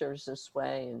get pictures this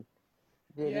way and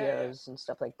yeah. videos and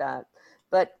stuff like that.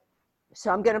 But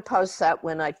so I'm going to post that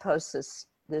when I post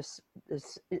this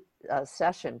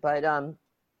session. But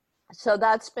so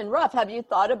that's been rough. Have you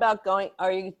thought about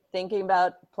are you thinking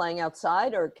about playing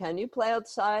outside, or can you play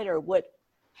outside, or what?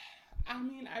 I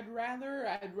mean, I'd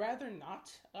rather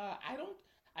not. I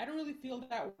don't really feel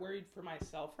that worried for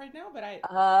myself right now, but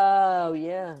Oh, it's a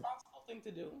yeah. responsible thing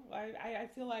to do. I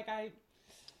feel like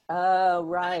Oh, not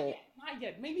right. yet, not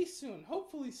yet, maybe soon,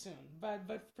 hopefully soon, but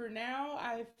for now,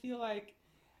 I feel like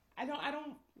I don't,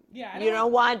 yeah, I You don't have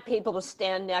don't to. want people to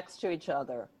stand next to each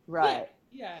other. Yeah, Right.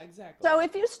 yeah, exactly. So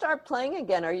if you start playing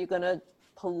again, are you going to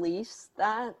police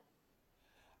that?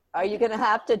 Are I you don't going to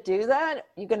have to do that?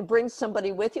 You're going to bring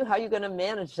somebody with you? How are you going to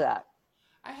manage that?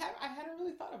 I hadn't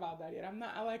really thought about that yet. I'm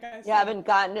not, like I You said. haven't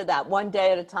gotten to that, one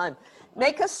day at a time. One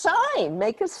Make day, a sign.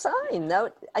 Make a sign. No,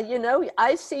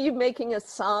 I see you making a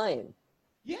sign.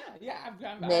 yeah.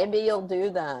 I Maybe always you'll love do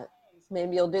making that. signs.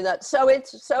 Maybe you'll do that. So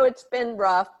it's been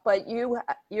rough, but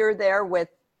you're there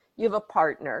you have a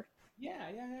partner.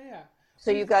 Yeah.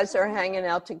 So you We've guys are hanging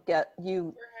out to get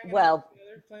you. we're hanging out Well,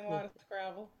 together, playing a lot of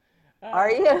Scrabble. are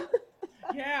Uh, you?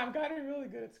 yeah, I've gotten really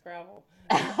good at Scrabble.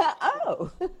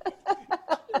 Oh.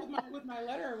 Especially with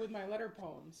my letter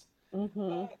poems.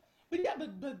 Hmm. But yeah,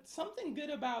 but something good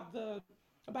about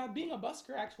being a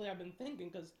busker. Actually, I've been thinking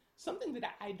because something that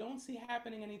I don't see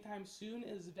happening anytime soon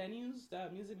is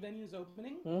music venues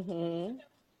opening. Hmm.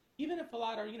 Even if a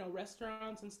lot of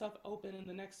restaurants and stuff open in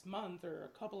the next month or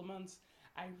a couple of months,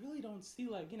 I really don't see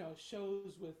like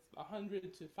shows with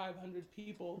 100 to 500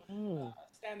 people Mm.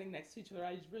 standing next to each other.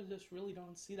 I just really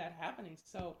don't see that happening.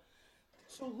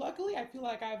 So luckily, I feel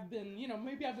like I've been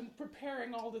maybe I've been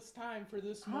preparing all this time for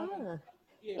this moment Ah. to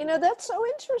be able to. That's so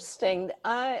interesting.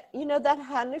 That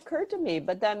hadn't occurred to me,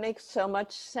 but that makes so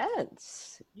much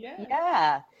sense. Yeah,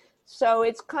 Yeah. So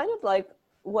it's kind of like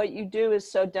what you do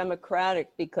is so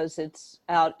democratic because it's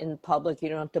out in public. You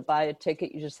don't have to buy a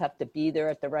ticket. You just have to be there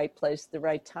at the right place at the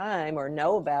right time or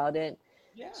know about it.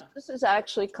 So yeah, this is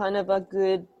actually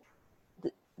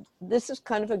this is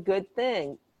kind of a good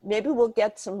thing. Maybe we'll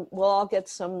all get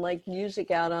some like music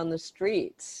out on the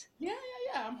streets. yeah.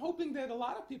 I'm hoping that a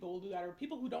lot of people will do that, or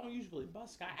people who don't usually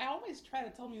busk. I always try to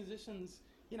tell musicians,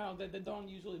 that don't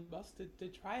usually busk to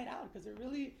try it out because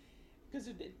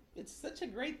it's such a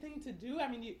great thing to do. I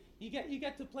mean, you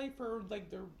get to play for like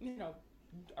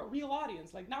a real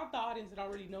audience, like not the audience that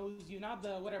already knows you, not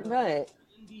the whatever Right.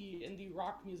 indie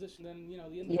rock musician and the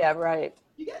indie Yeah, pop. right.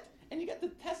 You get to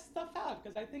test stuff out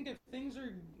because I think if things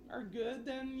are good,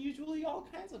 then usually all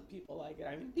kinds of people like it.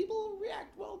 I mean, people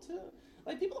react well to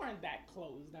like people aren't that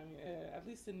closed. I mean, at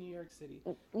least in New York City.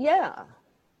 Yeah.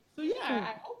 So yeah,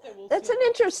 I hope that we'll see That's a an lot.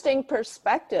 interesting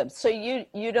perspective. So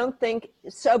you don't think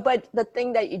so, but the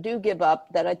thing that you do give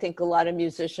up that I think a lot of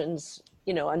musicians,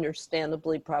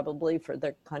 understandably probably for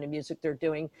the kind of music they're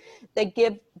doing, they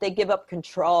give up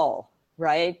control,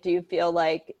 right? Do you feel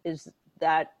like is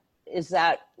that is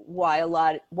that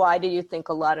why do you think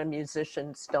a lot of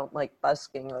musicians don't like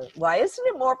busking, or why isn't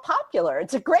it more popular?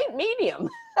 It's a great medium.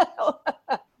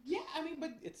 Yeah, I mean,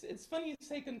 but it's funny you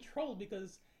say control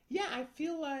because yeah, I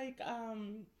feel like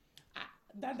I,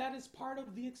 that is part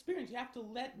of the experience.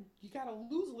 You gotta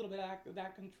lose a little bit of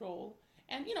that control.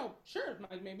 And sure,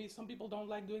 like maybe some people don't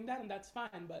like doing that, and that's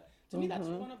fine. But to me, that's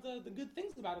Mm-hmm. one of the good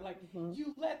things about it. Like Mm-hmm.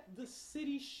 you let the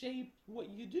city shape what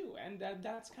you do, and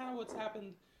that's kind of what's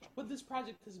happened. What this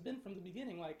project has been from the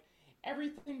beginning, like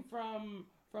everything from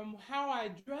how I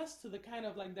dress to the kind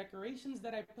of like decorations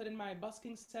that I put in my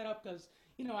busking setup, because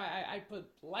I put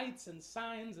lights and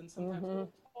signs and sometimes Mm-hmm.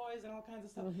 little toys and all kinds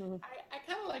of stuff. Mm-hmm. I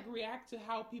kind of like react to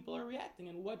how people are reacting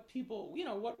and what people,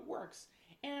 what works.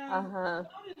 And Uh-huh.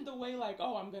 not in the way like,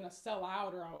 oh, I'm going to sell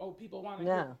out, or, oh, people want to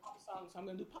hear No. pop songs, so I'm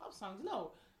going to do pop songs.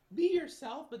 No, be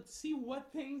yourself, but see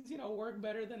what things, work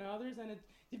better than others.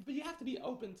 But you have to be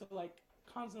open to like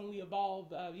constantly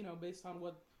evolve, based on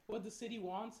what the city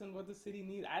wants and what the city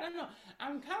needs. I don't know.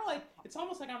 I'm kind of like, it's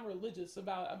almost like I'm religious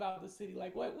about the city.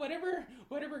 Like whatever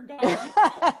God,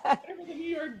 whatever the New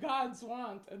York gods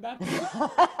want, and that's it.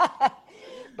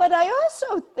 But I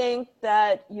also think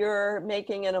that you're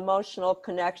making an emotional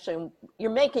connection.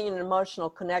 You're making an emotional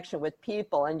connection with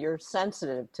people, and you're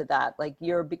sensitive to that. Like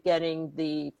you're getting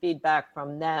the feedback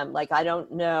from them. Like I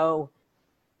don't know,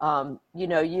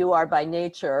 you are by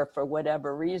nature, for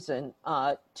whatever reason,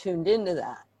 tuned into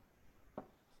that.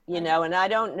 I guess. And I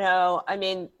don't know. I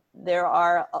mean, there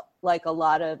are like a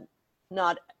lot of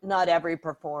not every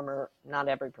performer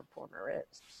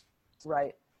is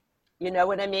right. You know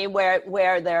what I mean? Where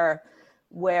they're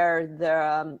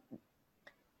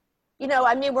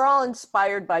I mean, we're all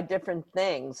inspired by different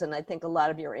things, and I think a lot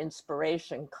of your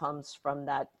inspiration comes from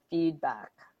that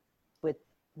feedback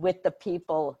with the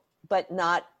people, but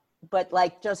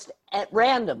like just at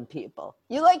random people.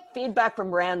 You like feedback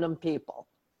from random people.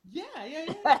 Yeah, yeah,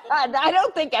 yeah. I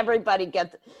don't think everybody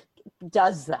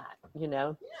does that,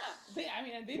 Yeah, I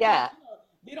mean, and they don't, Yeah.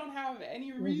 they don't have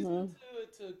any reason Hmm.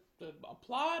 to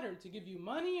applaud or to give you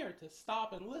money or to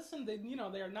stop and listen.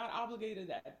 They're not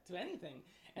obligated to anything,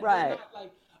 and they're Right. not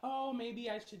like, oh, maybe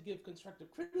I should give constructive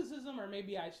criticism, or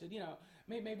maybe I should,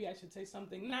 maybe I should say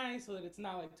something nice so that it's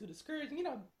not like too discouraging.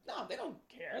 No, they don't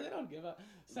care. They don't give a.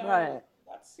 So Right.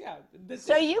 that's yeah.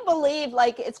 So you believe,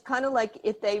 like, it's kind of like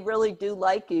if they really do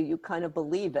like you kind of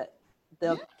believe it.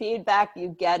 The Yeah, feedback you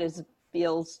get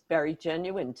feels very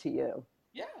genuine to you.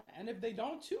 yeah, and if they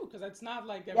don't too, because it's not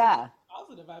like everything Yeah. is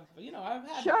positive. I've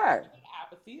had Sure.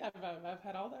 apathy. I've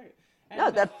had all that, No,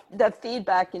 and the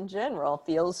feedback in general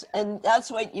feels, and that's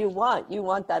what you want. You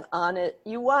want that on it.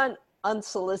 You want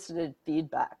unsolicited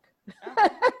feedback. uh-huh.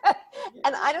 Yeah.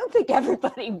 And I don't think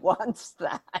everybody wants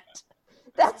that.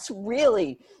 That's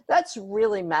really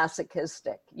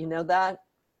masochistic. You know that?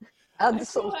 I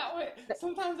feel Unsol- that way.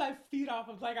 Sometimes I feed off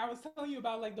of, like I was telling you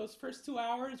about, like those first 2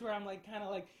 hours where I'm like kind of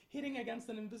like hitting against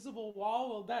an invisible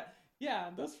wall. Well, yeah,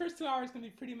 those first 2 hours can be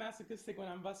pretty masochistic when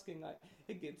I'm busking. Like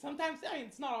sometimes, I mean,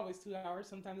 it's not always 2 hours.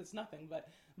 Sometimes it's nothing.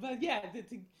 But yeah,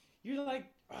 you're like,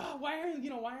 oh, why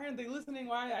aren't they listening?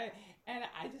 And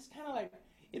I just kind of like,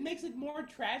 it makes it more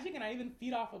tragic, and I even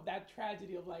feed off of that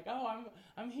tragedy of like, oh,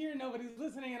 I'm here, nobody's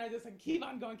listening, and I just like keep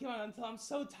on until I'm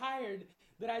so tired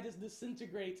that I just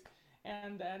disintegrate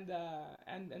and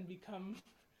become,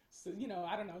 so,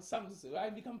 I don't know, I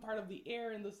become part of the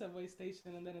air in the subway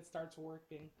station, and then it starts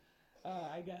working,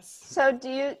 I guess. so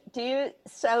do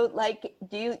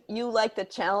you like the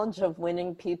challenge of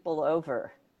winning people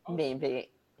over? Oh, Maybe.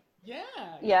 yeah,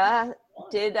 yeah, Yeah. fun.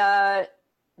 Did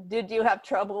did you have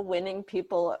trouble winning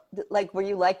people? Like, were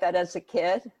you like that as a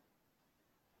kid?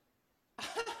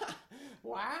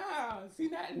 Wow, see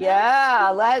that now.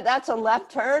 Yeah, that's a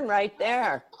left turn right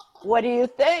there. What do you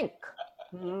think?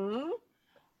 Hmm?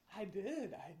 I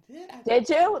did. Did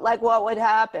you? Like, what would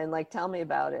happen? Like, tell me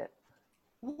about it.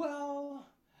 Well,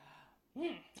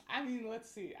 hmm, I mean, let's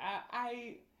see.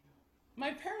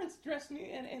 My parents dressed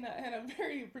me in a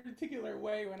very particular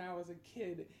way when I was a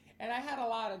kid, and I had a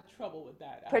lot of trouble with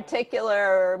that.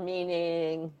 Particular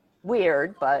meaning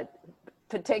weird, but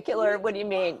particular, what do you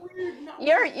mean? Not weird, not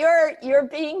You're weird. you're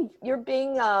you're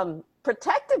being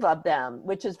protective of them,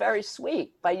 which is very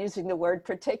sweet by using the word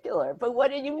particular. But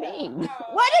what do you Yeah, mean?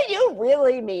 What do you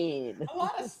really mean? a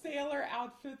lot of sailor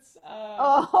outfits.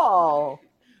 Oh,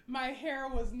 My hair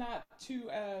was not too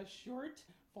short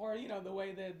for the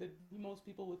way that most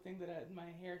people would think that my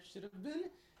hair should have been.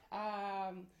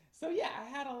 So yeah, I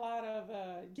had a lot of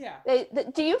yeah.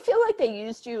 do you feel like they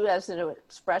used you as an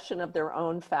expression of their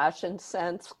own fashion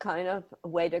sense, kind of a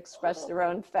way to A express little their bit.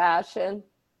 own fashion?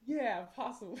 Yeah,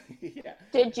 possibly. Yeah.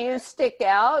 Did you stick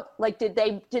out? Like, did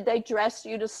they dress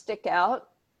you to stick out?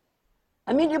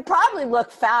 I mean, you probably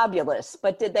look fabulous,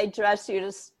 but did they dress you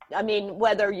to? I mean,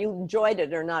 whether you enjoyed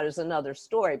it or not is another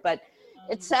story. But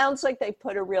it Um, sounds like they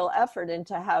put a real effort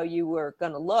into how you were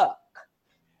going to look,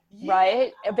 yeah,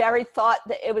 right? A very thought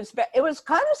that it was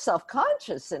kind of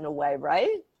self-conscious in a way,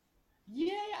 right?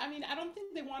 yeah. I mean, I don't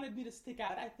think they wanted me to stick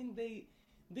out. I think they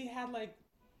had like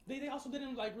they also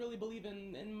didn't like really believe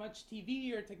in much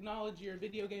TV or technology or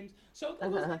video games. So it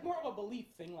was Uh-huh. like more of a belief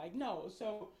thing. Like no,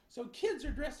 so kids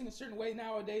are dressing a certain way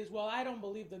nowadays. Well, I don't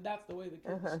believe that that's the way the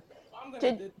kids. Uh-huh. So I'm gonna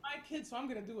Did it's my kids, so I'm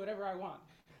gonna do whatever I want.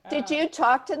 did Uh, you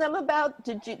talk to them about?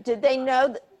 Did they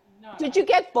know? Not Did you honestly.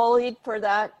 get bullied for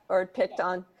that or picked Yeah,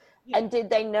 on? yeah. And did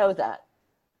they know that?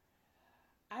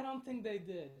 I don't think they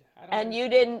did. I don't And think. you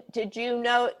didn't, did you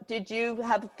know, did you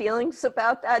have feelings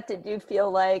about that? Did you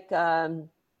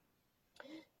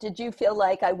feel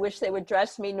like I wish they would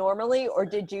dress me normally, or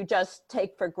did you just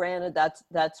take for granted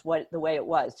that's what the way it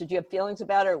was? Did you have feelings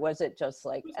about it, or was it just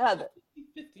like, It was ah, kind of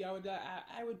 50-50.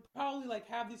 I would probably like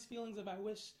have these feelings of I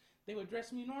wish they would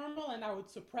dress me normal, and I would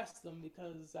suppress them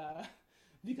because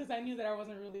because I knew that I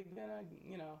wasn't really gonna,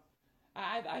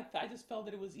 I just felt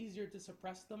that it was easier to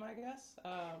suppress them, I guess.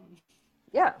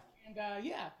 yeah, And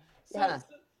yeah, yeah.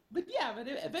 but yeah, but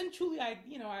eventually I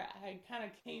kind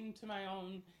of came to my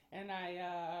own, and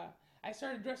I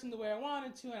started dressing the way I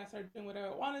wanted to, and I started doing what I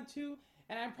wanted to,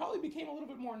 and I probably became a little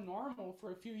bit more normal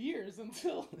for a few years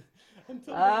until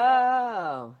until they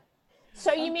Oh.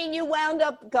 So you um, mean you wound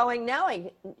up going now,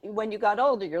 when you got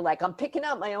older, you're like, I'm picking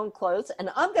out my own clothes and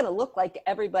I'm going to look like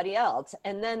everybody else.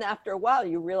 And then after a while,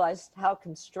 you realized how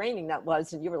constraining that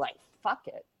was. And you were like, fuck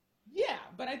it. yeah,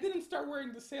 but I didn't start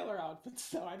wearing the sailor outfits,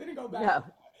 so I didn't go back to No,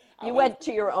 that. I you went went for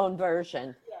to your own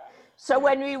version. So yeah, yeah.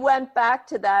 when we went back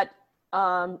to that,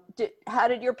 how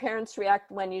did your parents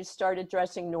react when you started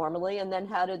dressing normally? And then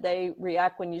how did they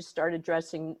react when you started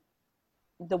dressing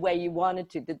the way you wanted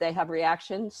to? Did they have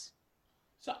reactions?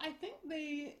 So I think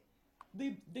they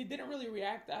didn't really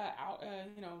react out.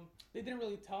 They didn't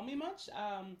really tell me much.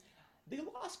 They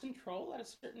lost control at a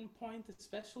certain point,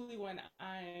 especially when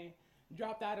I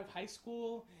dropped out of high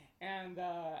school and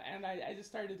I just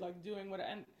started like doing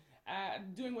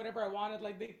whatever I wanted.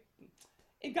 Like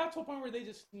it got to a point where they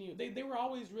just knew they were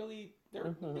always really they were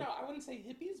Mm-hmm. I wouldn't say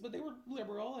hippies, but they were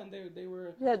liberal and they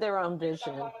were They had their own about a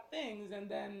vision. lot of things. And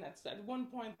then at one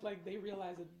point, like they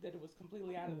realized that it was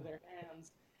completely out of their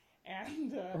hands,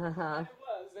 and Uh-huh. it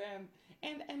was,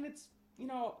 and it's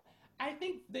I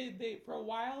think they for a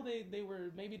while they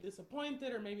were maybe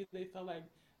disappointed or maybe they felt like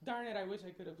darn it, I wish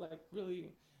I could have like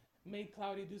really made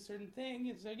Cloudy do certain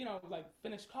things, so, like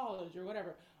finish college or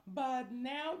whatever. But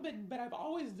now, but I've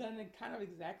always done it kind of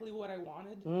exactly what I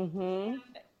wanted. Mm-hmm.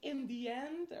 In the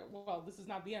end, well, this is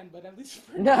not the end, but at least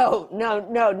for now, No, no,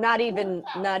 no, not it worked even,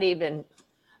 out. not even.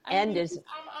 I mean, End is,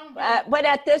 I'm very but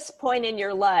at this point in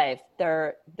your life,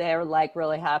 they're like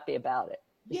really happy about it.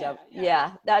 yeah, So yeah,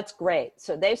 yeah, that's great.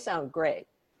 So they sound great.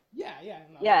 yeah.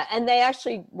 No, Yeah, and they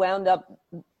actually wound up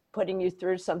putting you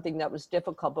through something that was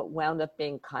difficult, but wound up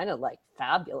being kind of like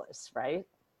fabulous, right?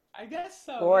 I guess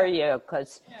so. For Yeah, you,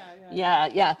 because yeah. yeah,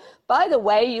 yeah. By the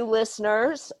way, you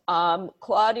listeners,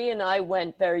 Claudia and I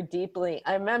went very deeply.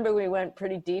 I remember we went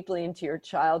pretty deeply into your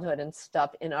childhood and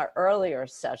stuff in our earlier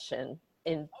session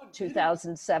in Oh, did we?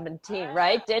 2017, Ah,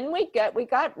 right? Didn't we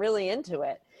got really into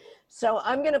it. So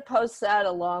I'm going to post that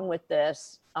along with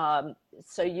this,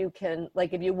 so you can,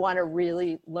 like, if you want to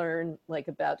really learn like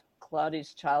about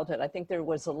Claudia's childhood. I think there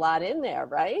was a lot in there,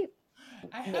 right?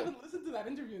 I haven't listened to that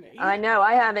interview in I ages. know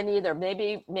I haven't either.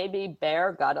 Maybe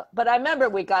Bear got it, but I remember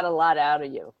we got a lot out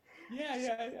of you.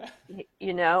 Yeah.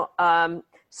 You know.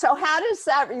 So how does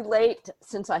that relate?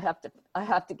 Since I have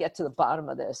to get to the bottom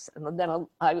of this, and then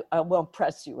I won't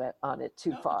press you on it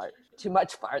too No, far, sure. too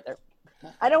much farther.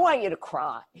 I don't want you to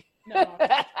cry. No,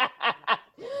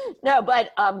 No,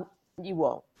 but you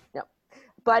won't. No,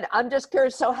 but I'm just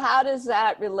curious. So how does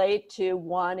that relate to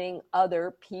wanting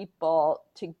other people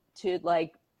to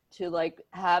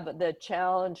have the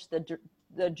challenge,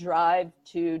 the drive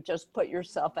to just put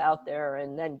yourself out there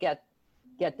and then get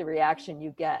the reaction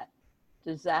you get?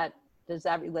 Does that does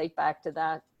that relate back to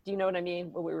that? Do you know what I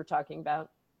mean? What we were talking about?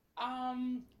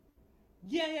 um,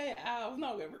 yeah.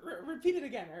 No, repeat it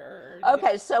again, or did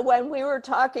Okay, so when we were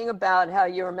talking about how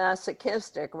you're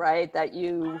masochistic, right? That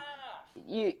you ah,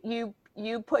 you you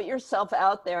you put yourself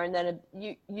out there and then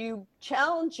you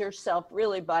challenge yourself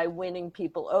really by winning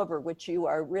people over, which you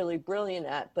are really brilliant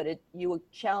at, but you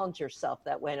challenge yourself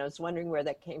that way. And I was wondering where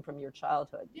that came from your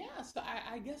childhood. yeah. So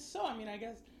I guess so. I mean, I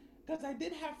guess because I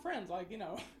did have friends, like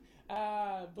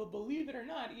But believe it or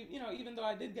not, you know, even though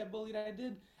I did get bullied, I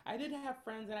did have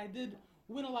friends, and I did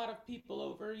win a lot of people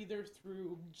over either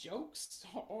through jokes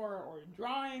or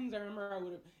drawings. I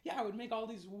remember I would make all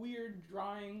these weird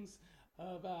drawings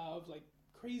of like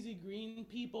crazy green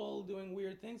people doing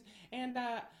weird things, and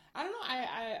I don't know.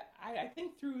 I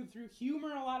think through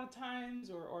humor a lot of times,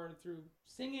 or through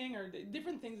singing, or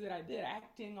different things that I did,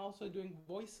 acting, also doing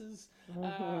voices. Uh,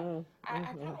 Mm-hmm. I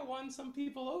Mm-hmm. kind of won some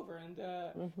people over, and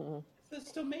Mm-hmm.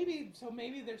 so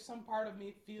maybe there's some part of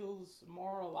me feels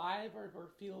more alive, or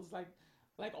feels like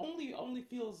only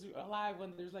feels alive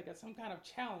when there's like some kind of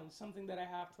challenge, something that I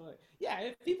have to like. Yeah,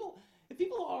 if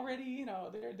people already, you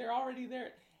know, they're already there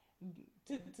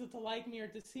to like me or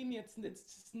to see me, it's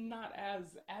just not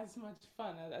as much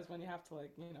fun as when you have to,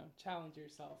 like, you know, challenge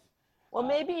yourself. Well, Uh,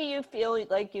 maybe you feel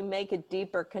like you make a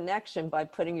deeper connection by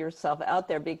putting yourself out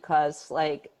there because,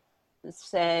 like,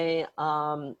 say,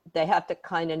 they have to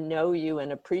kind of know you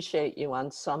and appreciate you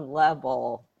on some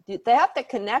level. They have to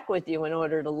connect with you in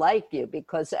order to like you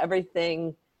because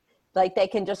everything, like, they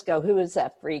can just go, "Who is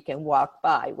that freak?" and walk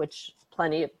by, which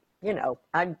plenty of, you know,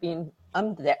 I mean,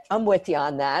 I'm there, I'm with you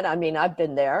on that. I mean, I've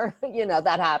been there, you know,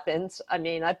 that happens. I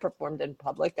mean, I performed in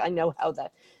public. I know how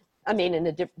that, I mean, in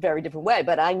a very different way,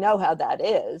 but I know how that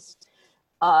is.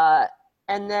 Uh,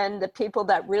 and then the people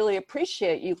that really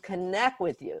appreciate you connect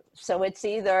with you. So it's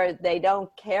either they don't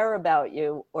care about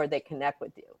you or they connect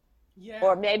with you. yeah.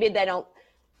 Or maybe they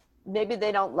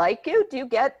don't like you. Do you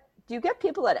get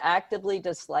people that actively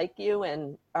dislike you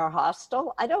and are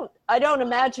hostile? I don't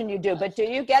imagine you do, but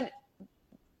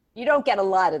you don't get a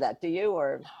lot of that, do you?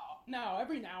 Or No,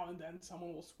 every now and then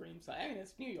someone will scream. So, I mean,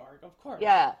 it's New York, of course.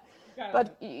 yeah. You gotta.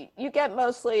 But you get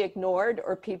mostly ignored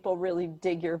or people really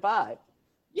dig your vibe.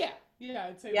 Yeah, yeah.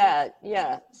 I'd say Yeah,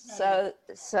 mixed yeah.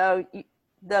 category.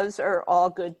 Those are all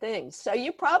good things. So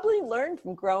you probably learned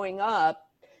from growing up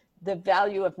the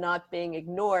value of not being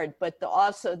ignored, but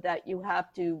also that you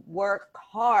have to work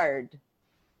hard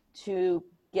to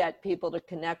get people to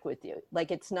connect with you. Like,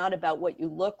 it's not about what you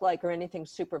look like or anything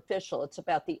superficial. It's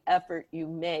about the effort you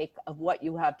make of what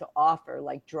you have to offer,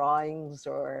 like drawings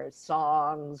or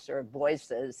songs or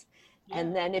voices. Yeah.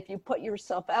 And then if you put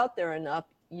yourself out there enough,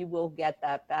 you will get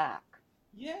that back.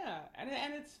 Yeah, and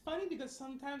it's funny because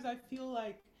sometimes I feel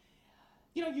like,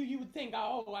 you know, you would think,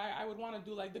 oh, I would want to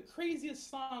do like the craziest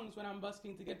songs when I'm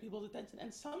busking to get people's attention,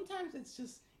 and sometimes it's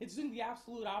doing the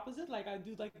absolute opposite. Like, I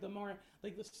do like the more,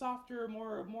 like the softer,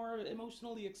 more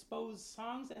emotionally exposed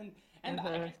songs, and Mm-hmm.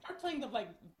 I start playing them like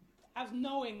as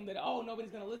knowing that, oh,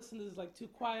 nobody's gonna listen, this is like too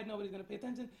quiet, nobody's gonna pay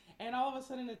attention, and all of a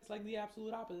sudden it's like the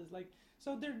absolute opposite. It's like,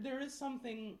 so there is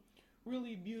something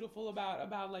really beautiful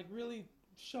about like really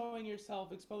showing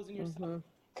yourself, exposing yourself,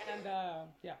 Mm-hmm. and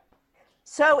yeah.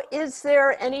 So, is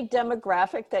there any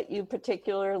demographic that you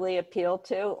particularly appeal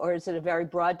to, or is it a very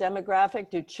broad demographic?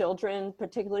 Do children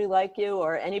particularly like you,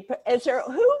 or any? Is there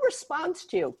who responds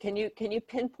to you? Can you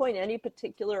pinpoint any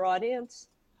particular audience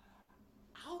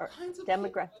All or kinds of people.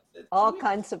 demographic? It's All weird.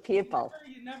 kinds of people.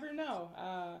 You never know.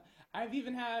 I've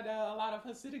even had a lot of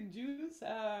Hasidic Jews.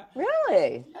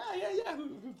 Really? Yeah.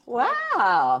 Who like,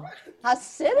 Wow.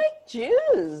 Hasidic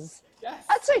Jews. yes.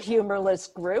 That's a humorless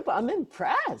group. I'm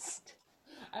impressed.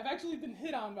 I've actually been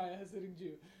hit on by a Hasidic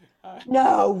Jew. Uh,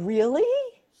 No, really?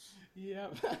 yeah.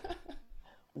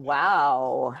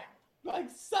 Wow. Like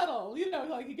subtle, you know,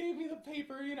 like he gave me the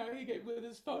paper, you know, he gave with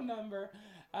his phone number.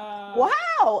 Uh,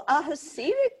 Wow, a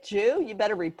Hasidic Jew. You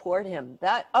better report him.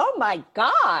 Oh my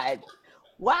God.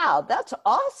 Wow, that's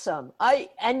awesome.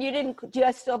 And you didn't, do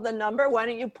you still have the number? Why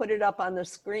don't you put it up on the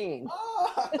screen?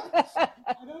 oh,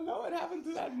 I don't know what happened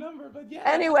to that number, but yeah,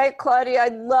 Anyway, Claudia, I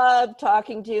love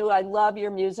talking to you. I love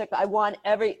your music. I want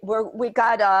we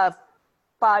got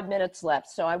 5 minutes left,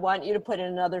 so I want you to play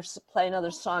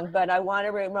another song. But I want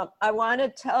to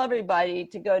tell everybody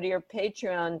to go to your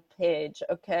Patreon page.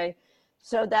 Okay,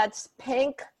 so that's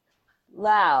Pink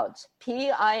Louds,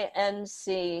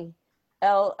 Pinclouds.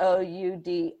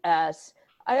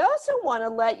 I also want to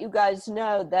let you guys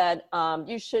know that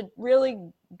you should really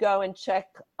go and check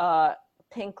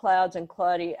Pink Clouds and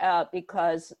Claudia out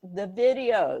because the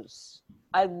videos,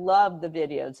 I love the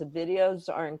videos. The videos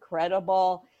are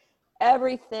incredible.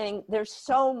 Everything, there's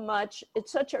so much,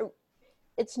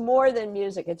 it's more than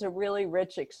music. It's a really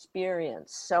rich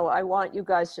experience. So I want you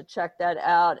guys to check that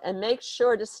out and make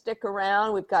sure to stick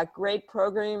around. We've got great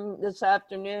programming this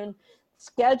afternoon.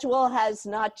 Schedule has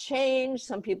not changed.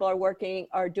 Some people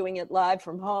are doing it live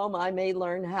from home. I may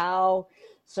learn how.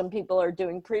 Some people are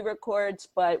doing pre-records,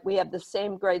 but we have the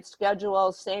same great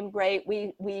schedule, same great.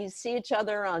 We see each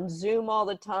other on Zoom all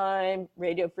the time.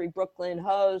 Radio Free Brooklyn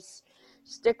hosts.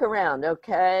 stick around,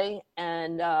 okay?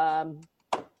 And go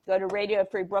to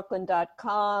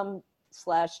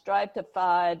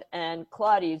radiofreebrooklyn.com/drive-to-5, and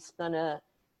Claudie's gonna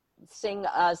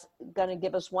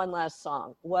give us one last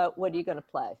song. What are you gonna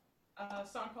play? A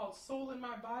song called Soul in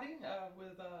My Body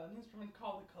with an instrument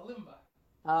called the kalimba.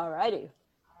 All righty.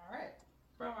 All right.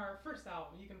 From our first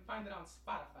album. You can find it on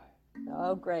Spotify.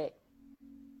 Oh, great.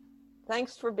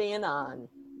 Thanks for being on.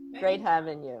 Thank Great you.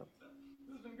 having you.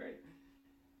 This has been great.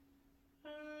 A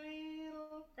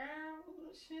little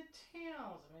girl, she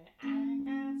tells me I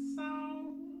got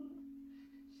soul.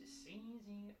 She sees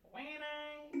it when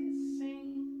I sing.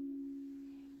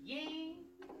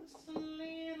 Yes, a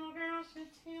little girl, she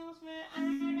tells me I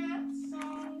got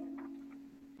soul.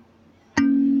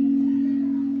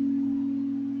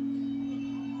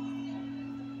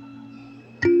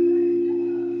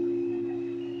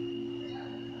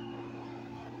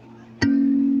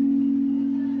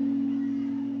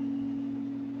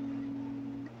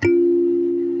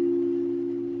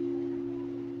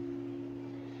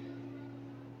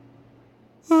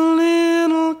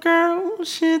 Little girl,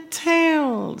 she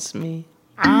tells me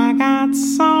I got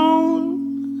soul.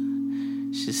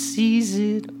 She sees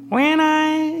it when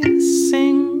I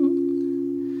sing.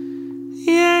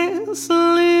 Yes,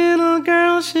 little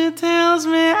girl, she tells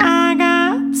me I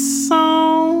got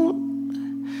soul.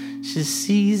 She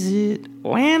sees it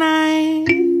when I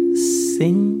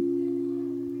sing.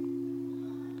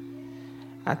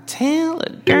 I tell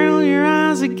her, girl, your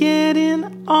eyes are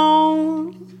getting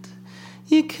old.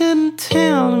 You couldn't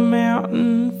tell a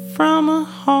mountain from a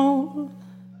hole.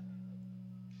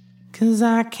 'Cause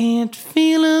I can't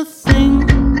feel a thing.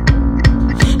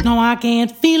 No, I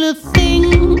can't feel a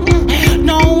thing.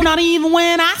 No, not even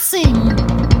when I sing.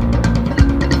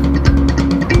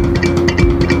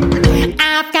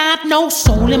 I've got no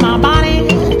soul in my body.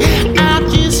 I've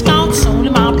just got soul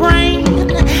in my brain.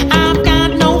 I've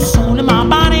got no soul in my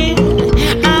body.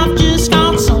 I've just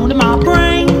got soul in my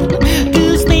brain.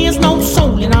 'Cause there's no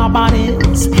soul in our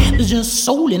bodies. There's just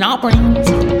soul in our brains.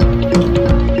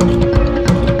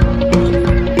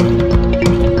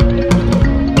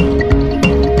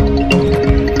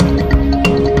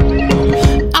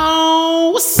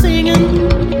 Oh, singing.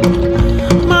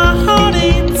 My heart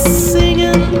ain't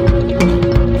singing.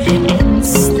 And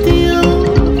still,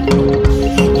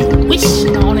 you're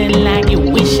wishing on it like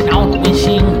you're wishing on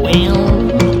wishing well.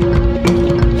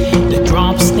 The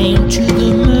drops down to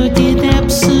the murky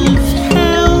depths of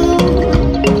hell.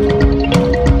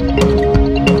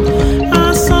 I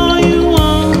saw you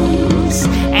once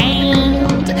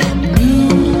and knew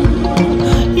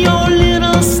your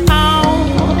little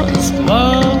stars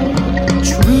were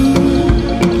true.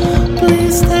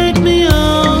 Please take me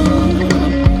up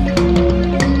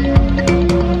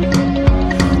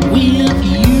with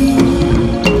you.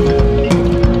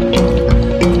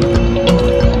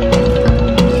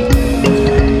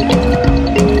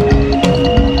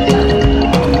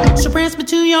 So press me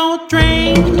to your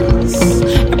dreams,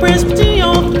 and press me to